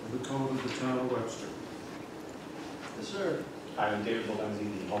 of the Code of the Town of Webster. Yes, sir. I'm David Valenzi,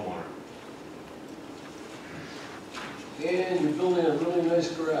 the homeowner. And you're building a really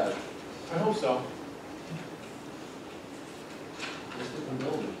nice garage. I hope so. Nice looking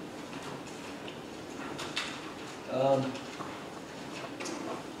building.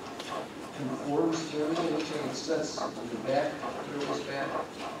 Conforms to everything, looks like it sets on the back, clearly back.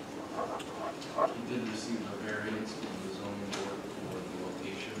 He did receive a variance from the zoning board for the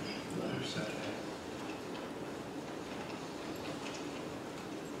location of the setback.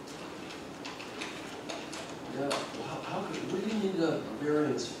 Yeah, well, how could, what do you need a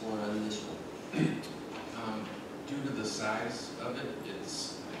variance for on this one? Due to the size of it,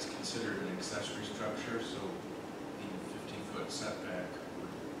 it's considered an accessory structure, so the 50-foot setback would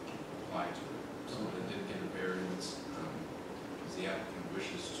apply to it. So it did get a variance, because the applicant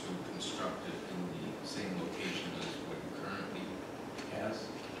wishes to construct it in the same location as what it currently has.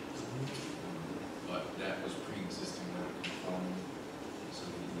 But that was pre-existing non-conforming, so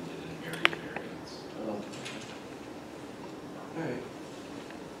he needed an area variance. Oh. All right.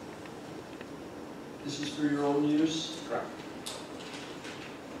 This is for your own use? Correct.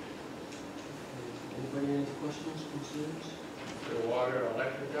 Anybody any questions, concerns? The water,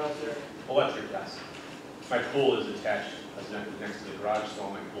 electric out there? Electric, yes. My pool is attached, next to the garage, so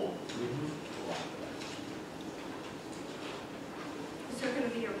my pool. Is there gonna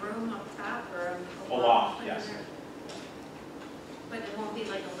be a room up top or A loft, yes. But it won't be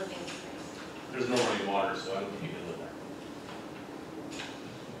like a living space? There's no running water, so I don't think you can live there.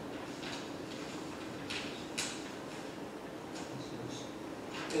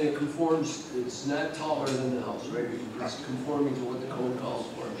 And it conforms, it's not taller than the house, right? It's conforming to what the code calls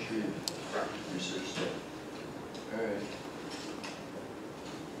for, I'm sure you researched that. All right.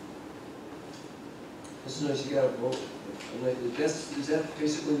 That's nice, you got a boat. Is that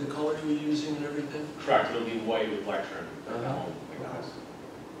basically the color you're using and everything? Correct, it'll be white with lectern. Uh-huh.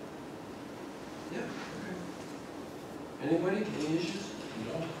 Yeah. Anybody, any issues?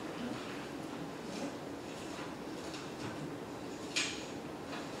 No.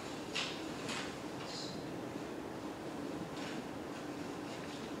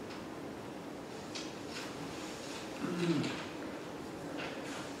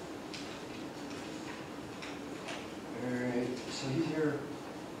 Alright, so he's here,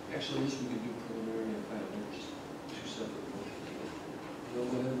 actually, this we could do preliminary and final, just two separate motions. Go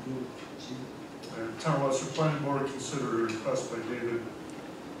ahead and do, see? Town of Webster Planning Board considered a request by David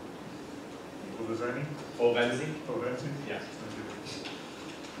Levizani? Ovenzi? Ovenzi? Yes. Thank you.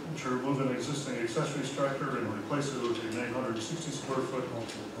 To remove an existing accessory structure and replace it with a 960 square foot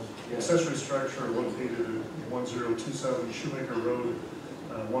accessory structure located at 1027 Shoemaker Road,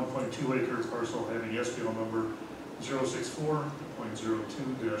 1.2 acre parcel having SBL number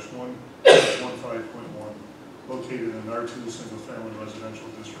 064.02-1-15.1, located in R2 single family residential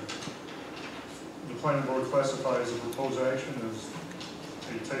district. The planning board classifies the proposed action as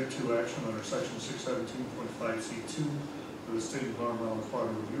a type 2 action under section 617.5C2 of the state environmental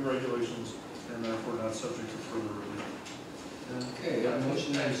quality review regulations, and therefore not subject to further review. Okay, a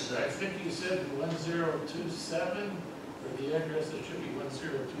motion I is, think you said 1027, for the address, it should be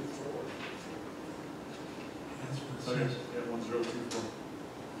 1024. That's what it Okay, says. yeah, 1024.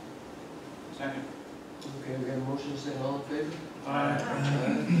 Second. okay, we have a motion, say all in favor? Aye.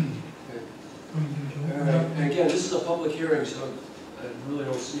 Okay. What do you do, Joe? All right, and again, this is a public hearing, so I really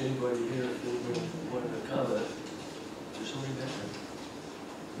don't see anybody here if anybody wanted to comment. Is there somebody back there?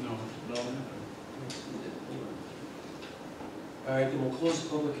 No. All right, then we'll close the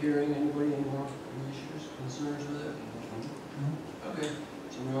public hearing. Anybody, any more issues, concerns with it? No? Okay,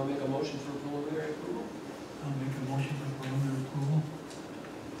 so we want to make a motion for preliminary approval? I'll make a motion for preliminary approval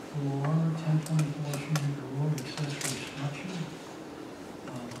for 1024 Shoemaker Road accessory structure.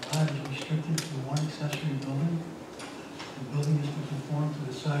 The lot is restricted to one accessory building. The building is to conform to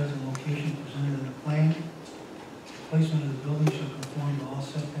the size and location presented in the plan. The placement of the building shall conform to all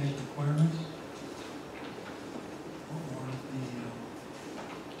setback requirements or the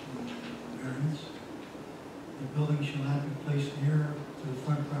variance. The building shall not be placed nearer to the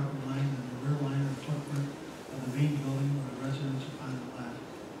front property line than the rear line or footprint of the main building or the residence upon the lot.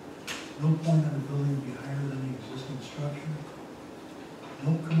 No point on the building will be higher than the existing structure.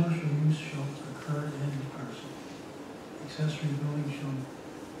 No commercial use shall occur in the parcel. Accessory building shall be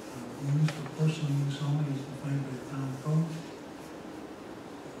used for personal use only as defined by the town code.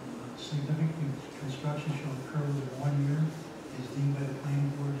 Significant construction shall occur within 1 year as deemed by the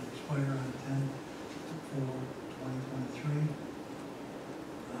planning board to expire on 10/4/2023.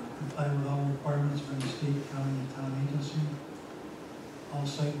 Comply with all requirements from the state, county, and town agency. All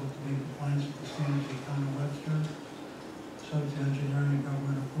site will be in compliance with the standards of the town of Webster, subject to engineering and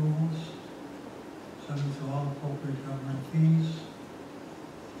government approvals, subject to all appropriate government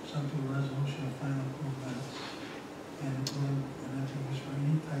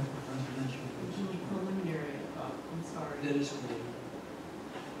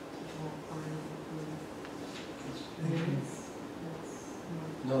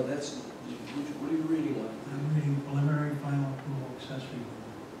that's, what are you reading on? I'm reading preliminary final approval accessory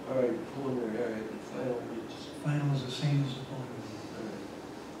building. All right, preliminary, all right, the final reads. Final is the same as the preliminary.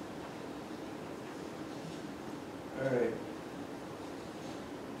 All right.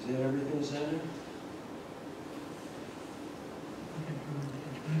 Is that everything that's on there? Okay,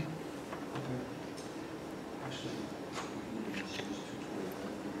 good. Okay. Actually, we need to use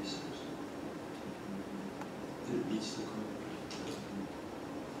 225, 36. That it meets the code.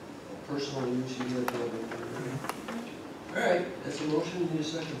 Personal use, you have to have. All right, that's a motion, need a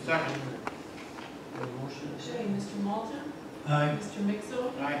second? Second. A motion, a Okay, second. Mr. Malta? Aye. Mr. Mixel?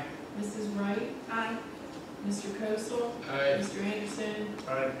 Aye. Mrs. Wright? Aye. Mr. Kosel? Aye. Mr. Anderson?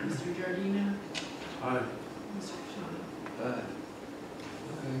 Aye. Mr. Giardina? Aye. Mr. Kashani? Aye.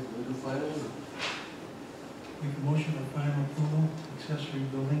 Okay, we'll do final. Make a motion for final approval, accessory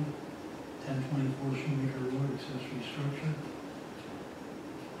building, 1024 Shoemaker Road, accessory structure.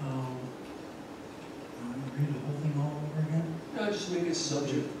 Read the whole thing all over again? No, just make it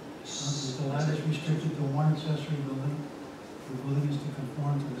subject. The lot is restricted to one accessory building. The building is to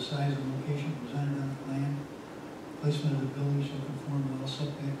conform to the size and location presented on the plan. Placement of the building shall conform to all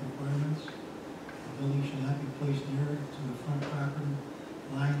setback requirements. The building should not be placed nearer to the front property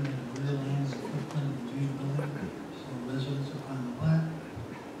line than the rear line of the footprint of the main building or residence upon the lot.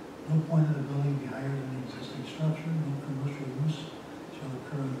 No point of the building be higher than the existing structure. No commercial use shall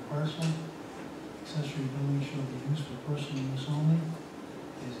occur on the parcel. Accessory building shall be used for personal use only,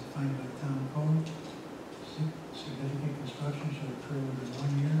 as defined by town code. Significant construction shall occur within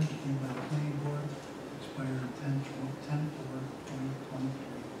 1 year, deemed by the planning board, expire on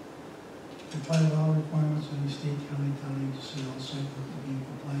 10/4/2023. Comply with all requirements of any state, county, town agency, all site work to be in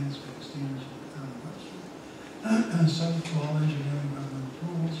compliance with the standards of the town of Webster. Subject to all engineering and government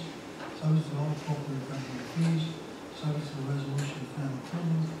approvals, subject to all appropriate government fees, subject to the resolution of final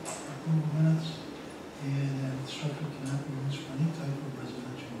approval minutes, and that the structure cannot be used for any type of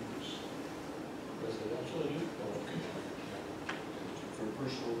residential use. Residential use? Okay. For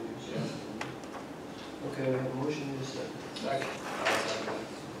personal use. Okay, I have a motion, need a second. Second.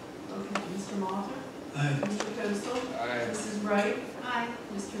 Okay, Mr. Malta? Aye. Mr. Kosel? Aye. Mrs. Wright? Aye.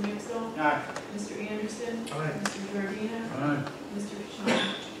 Mr. Mixel? Aye. Mr. Anderson? Aye. Mr. Giardina? Aye. Mr.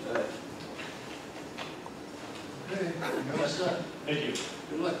 Kashani? Okay, you're all set. Thank you.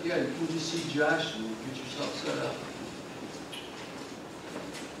 Good luck, yeah, you can just see Josh and get yourself set up.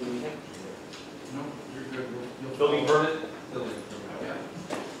 No, you're good. Building permit? Building permit, yeah.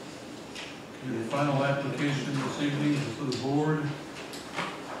 Okay, the final application this evening is for the board.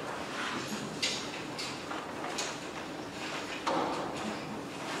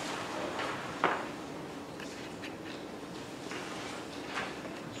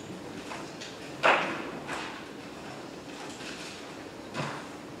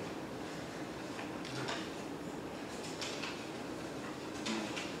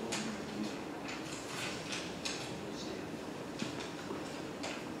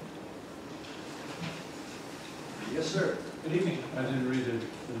 Yes, sir. Good evening. I didn't read it.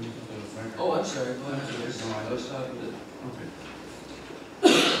 Oh, I'm sorry, go ahead. That's okay. I was talking to, Okay.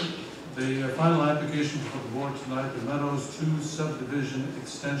 The final application for the board tonight, the Meadows 2 subdivision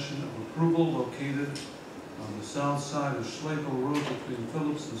extension of approval located on the south side of Schlegel Road between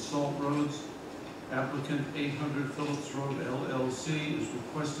Phillips and Salt Roads. Applicant 800 Phillips Road LLC is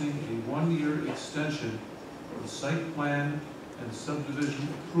requesting a 1-year extension of site plan and subdivision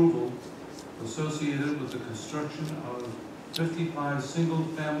approval associated with the construction of 55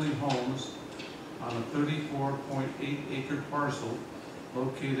 single-family homes on a 34.8-acre parcel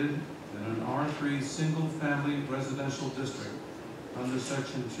located in an R3 single-family residential district under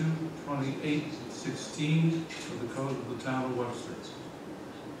section 22816 of the Code of the Town of Webster.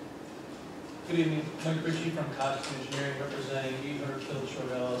 Good evening, Mike Ritchie from Cottage Engineering representing 800 Phillips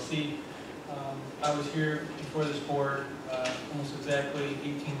Road LLC. I was here before this board almost exactly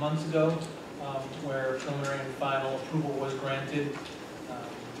 18 months ago where preliminary and final approval was granted.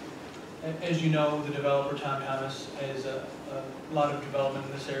 As you know, the developer, Tom Thomas, has a lot of development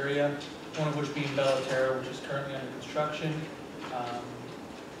in this area, one of which being Bella Terra, which is currently under construction.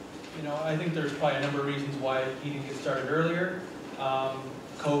 You know, I think there's probably a number of reasons why he didn't get started earlier.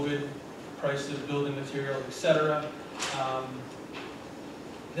 COVID, price of building materials, etc.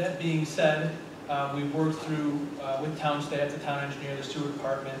 That being said, we've worked through with town staff, the town engineer, the sewer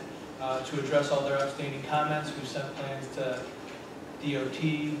department, to address all their outstanding comments. We've sent plans to DOT,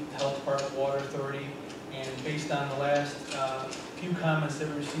 Health Department, Water Authority, and based on the last few comments that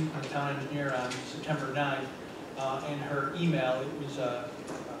we received from the town engineer on September 9th, in her email, it was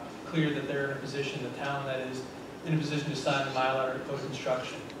clear that they're in a position, the town that is in a position to sign the Mylar to code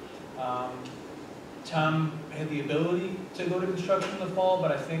construction. Tom had the ability to go to construction in the fall,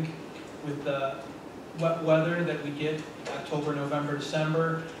 but I think with the wet weather that we get October, November,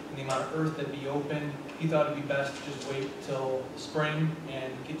 December, and the amount of earth that'd be open, he thought it'd be best to just wait till spring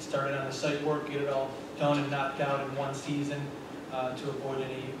and get started on the site work, get it all done and knocked out in one season to avoid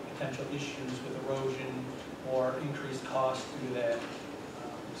any potential issues with erosion or increased costs due to that.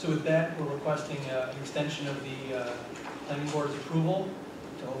 So with that, we're requesting an extension of the planning board's approval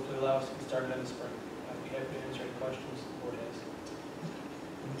to hopefully allow us to get started in the spring. I'd be happy to answer any questions the board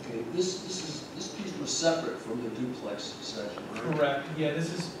has. Okay, this piece was separate from the duplex section, right? Correct, yeah,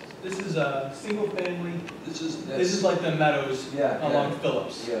 this is a single family, This is, this is like the meadows yeah, along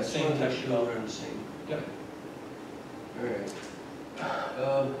Phillips, yeah, same type of we're development. on the same. Yep. All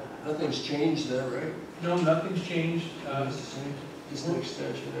right. Nothing's changed there, right? No, nothing's changed. It's the same, just an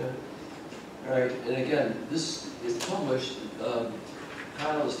extension there. All right, and again, this is published,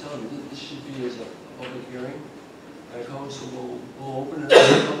 Kyle was telling me that this should be as a public hearing. I code, so we'll open it up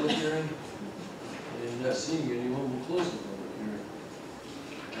as a public hearing. And not seeing anyone, we'll close the public hearing.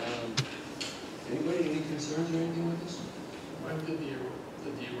 Anybody, any concerns or anything with this? When did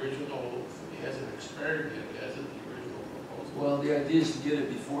the original, it hasn't expired yet, has it, the original proposal? Well, the idea is to get it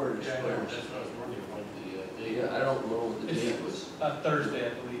before it Yeah, I know, expires. that's what I was wondering, what the date. Yeah, I don't know what the date was. Thursday,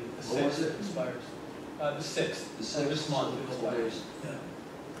 I believe, the What was 6th it? expires. The 6th. The sixth, This month it a couple expires. days. Yeah.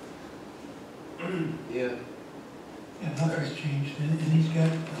 Yeah. Yeah, nothing's changed, and he's got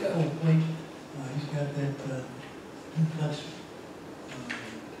a Yeah. full plate, he's got that duplex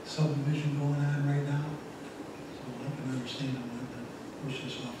subdivision going on right now, so I can understand him wanting to push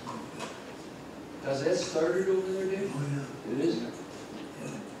this off a little bit. Has that started over there, Dave? Oh, yeah. It is? Yeah.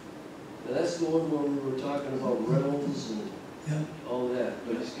 Now, that's the one where we were talking about rentals and Yeah, all that,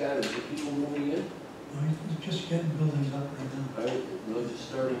 but it's got, is the people moving in? no, he's just getting buildings up right now. Right, they'll just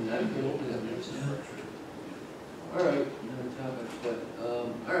start in that building. Yeah. All right, another topic, but,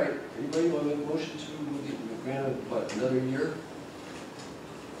 all right, anybody want to make a motion to grant it, what, another year?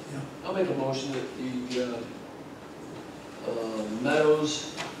 Yeah. I'll make a motion that the,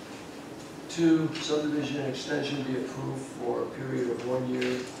 Meadows 2 subdivision extension be approved for a period of 1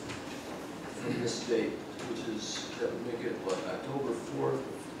 year from this date, which is, that would make it, what, October 4th?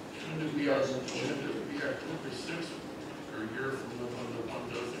 Shouldn't it be October 6th, or a year from when the one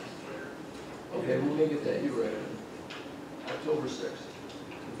does expire? Okay, we'll make it that, you're right. October 6th.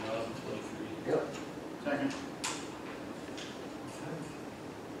 2023. Yep. Second.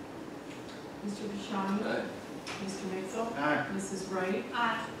 Mr. Bishani? Aye. Mr. Mixel? Aye. Mrs. Wright?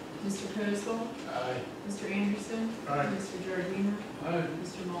 Aye. Mr. Kosel? Aye. Mr. Anderson? Aye. Mr. Giardina? Aye.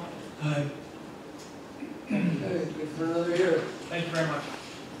 Mr. Malta? Aye. Okay, good for another year. Thank you very much.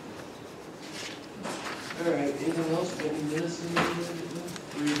 All right, anything else, any minutes in there?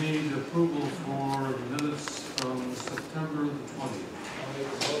 We need approval for minutes from September the 20th. I'll make a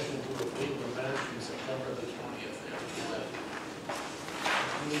motion to approve the minutes from September the 20th, as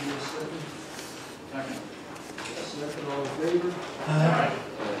Need a second? Second. Second, all in favor? Aye.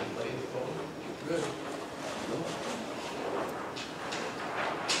 Anybody opposed? Good. No?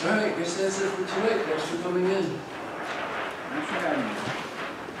 All right, guess that's it for tonight, thanks for coming in. Thanks for having me.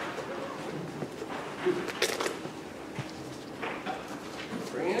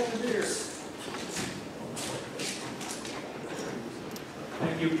 Bring in the beer.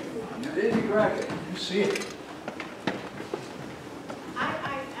 Thank you. Davey Crockett. You see it. I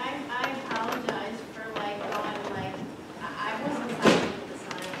apologize for like going like, I wasn't fine with the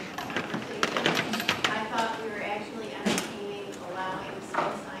sign conversation. I thought we were actually entertaining allowing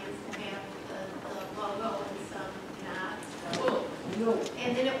some signs to have the logo and some not, so. Well, you know,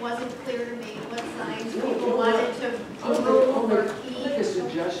 And then it wasn't clear to me what signs You know people what? wanted to I'll remove or make a keep.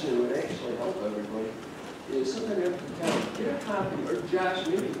 suggestion that would actually help everybody. Is sometime after the town, get a copy, or Josh,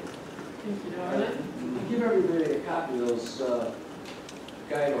 maybe, Thank you, Darla. give everybody a copy of those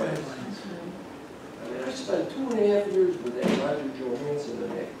guidelines. I mean, I spent 2.5 years with that Roger Johansson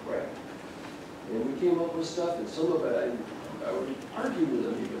and that crap. And we came up with stuff, and some of it, I would argue with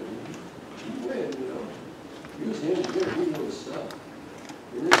him even. He win, you know. He was him, he knew his stuff.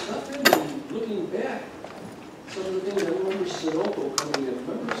 And there's stuff in there, looking back, some of the things, I remember Sunoco coming in.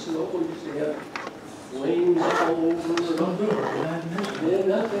 Remember Sunoco used to have flames all over it? They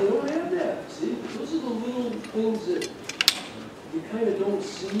don't have that. See, those are the little things that you kind of don't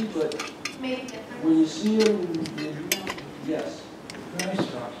see, but Made a difference. when you see them, yes. Very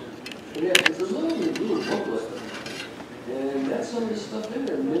structured. And yeah, it's a little booklet. And that's some of the stuff in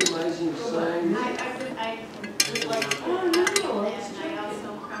there, minimizing signs. I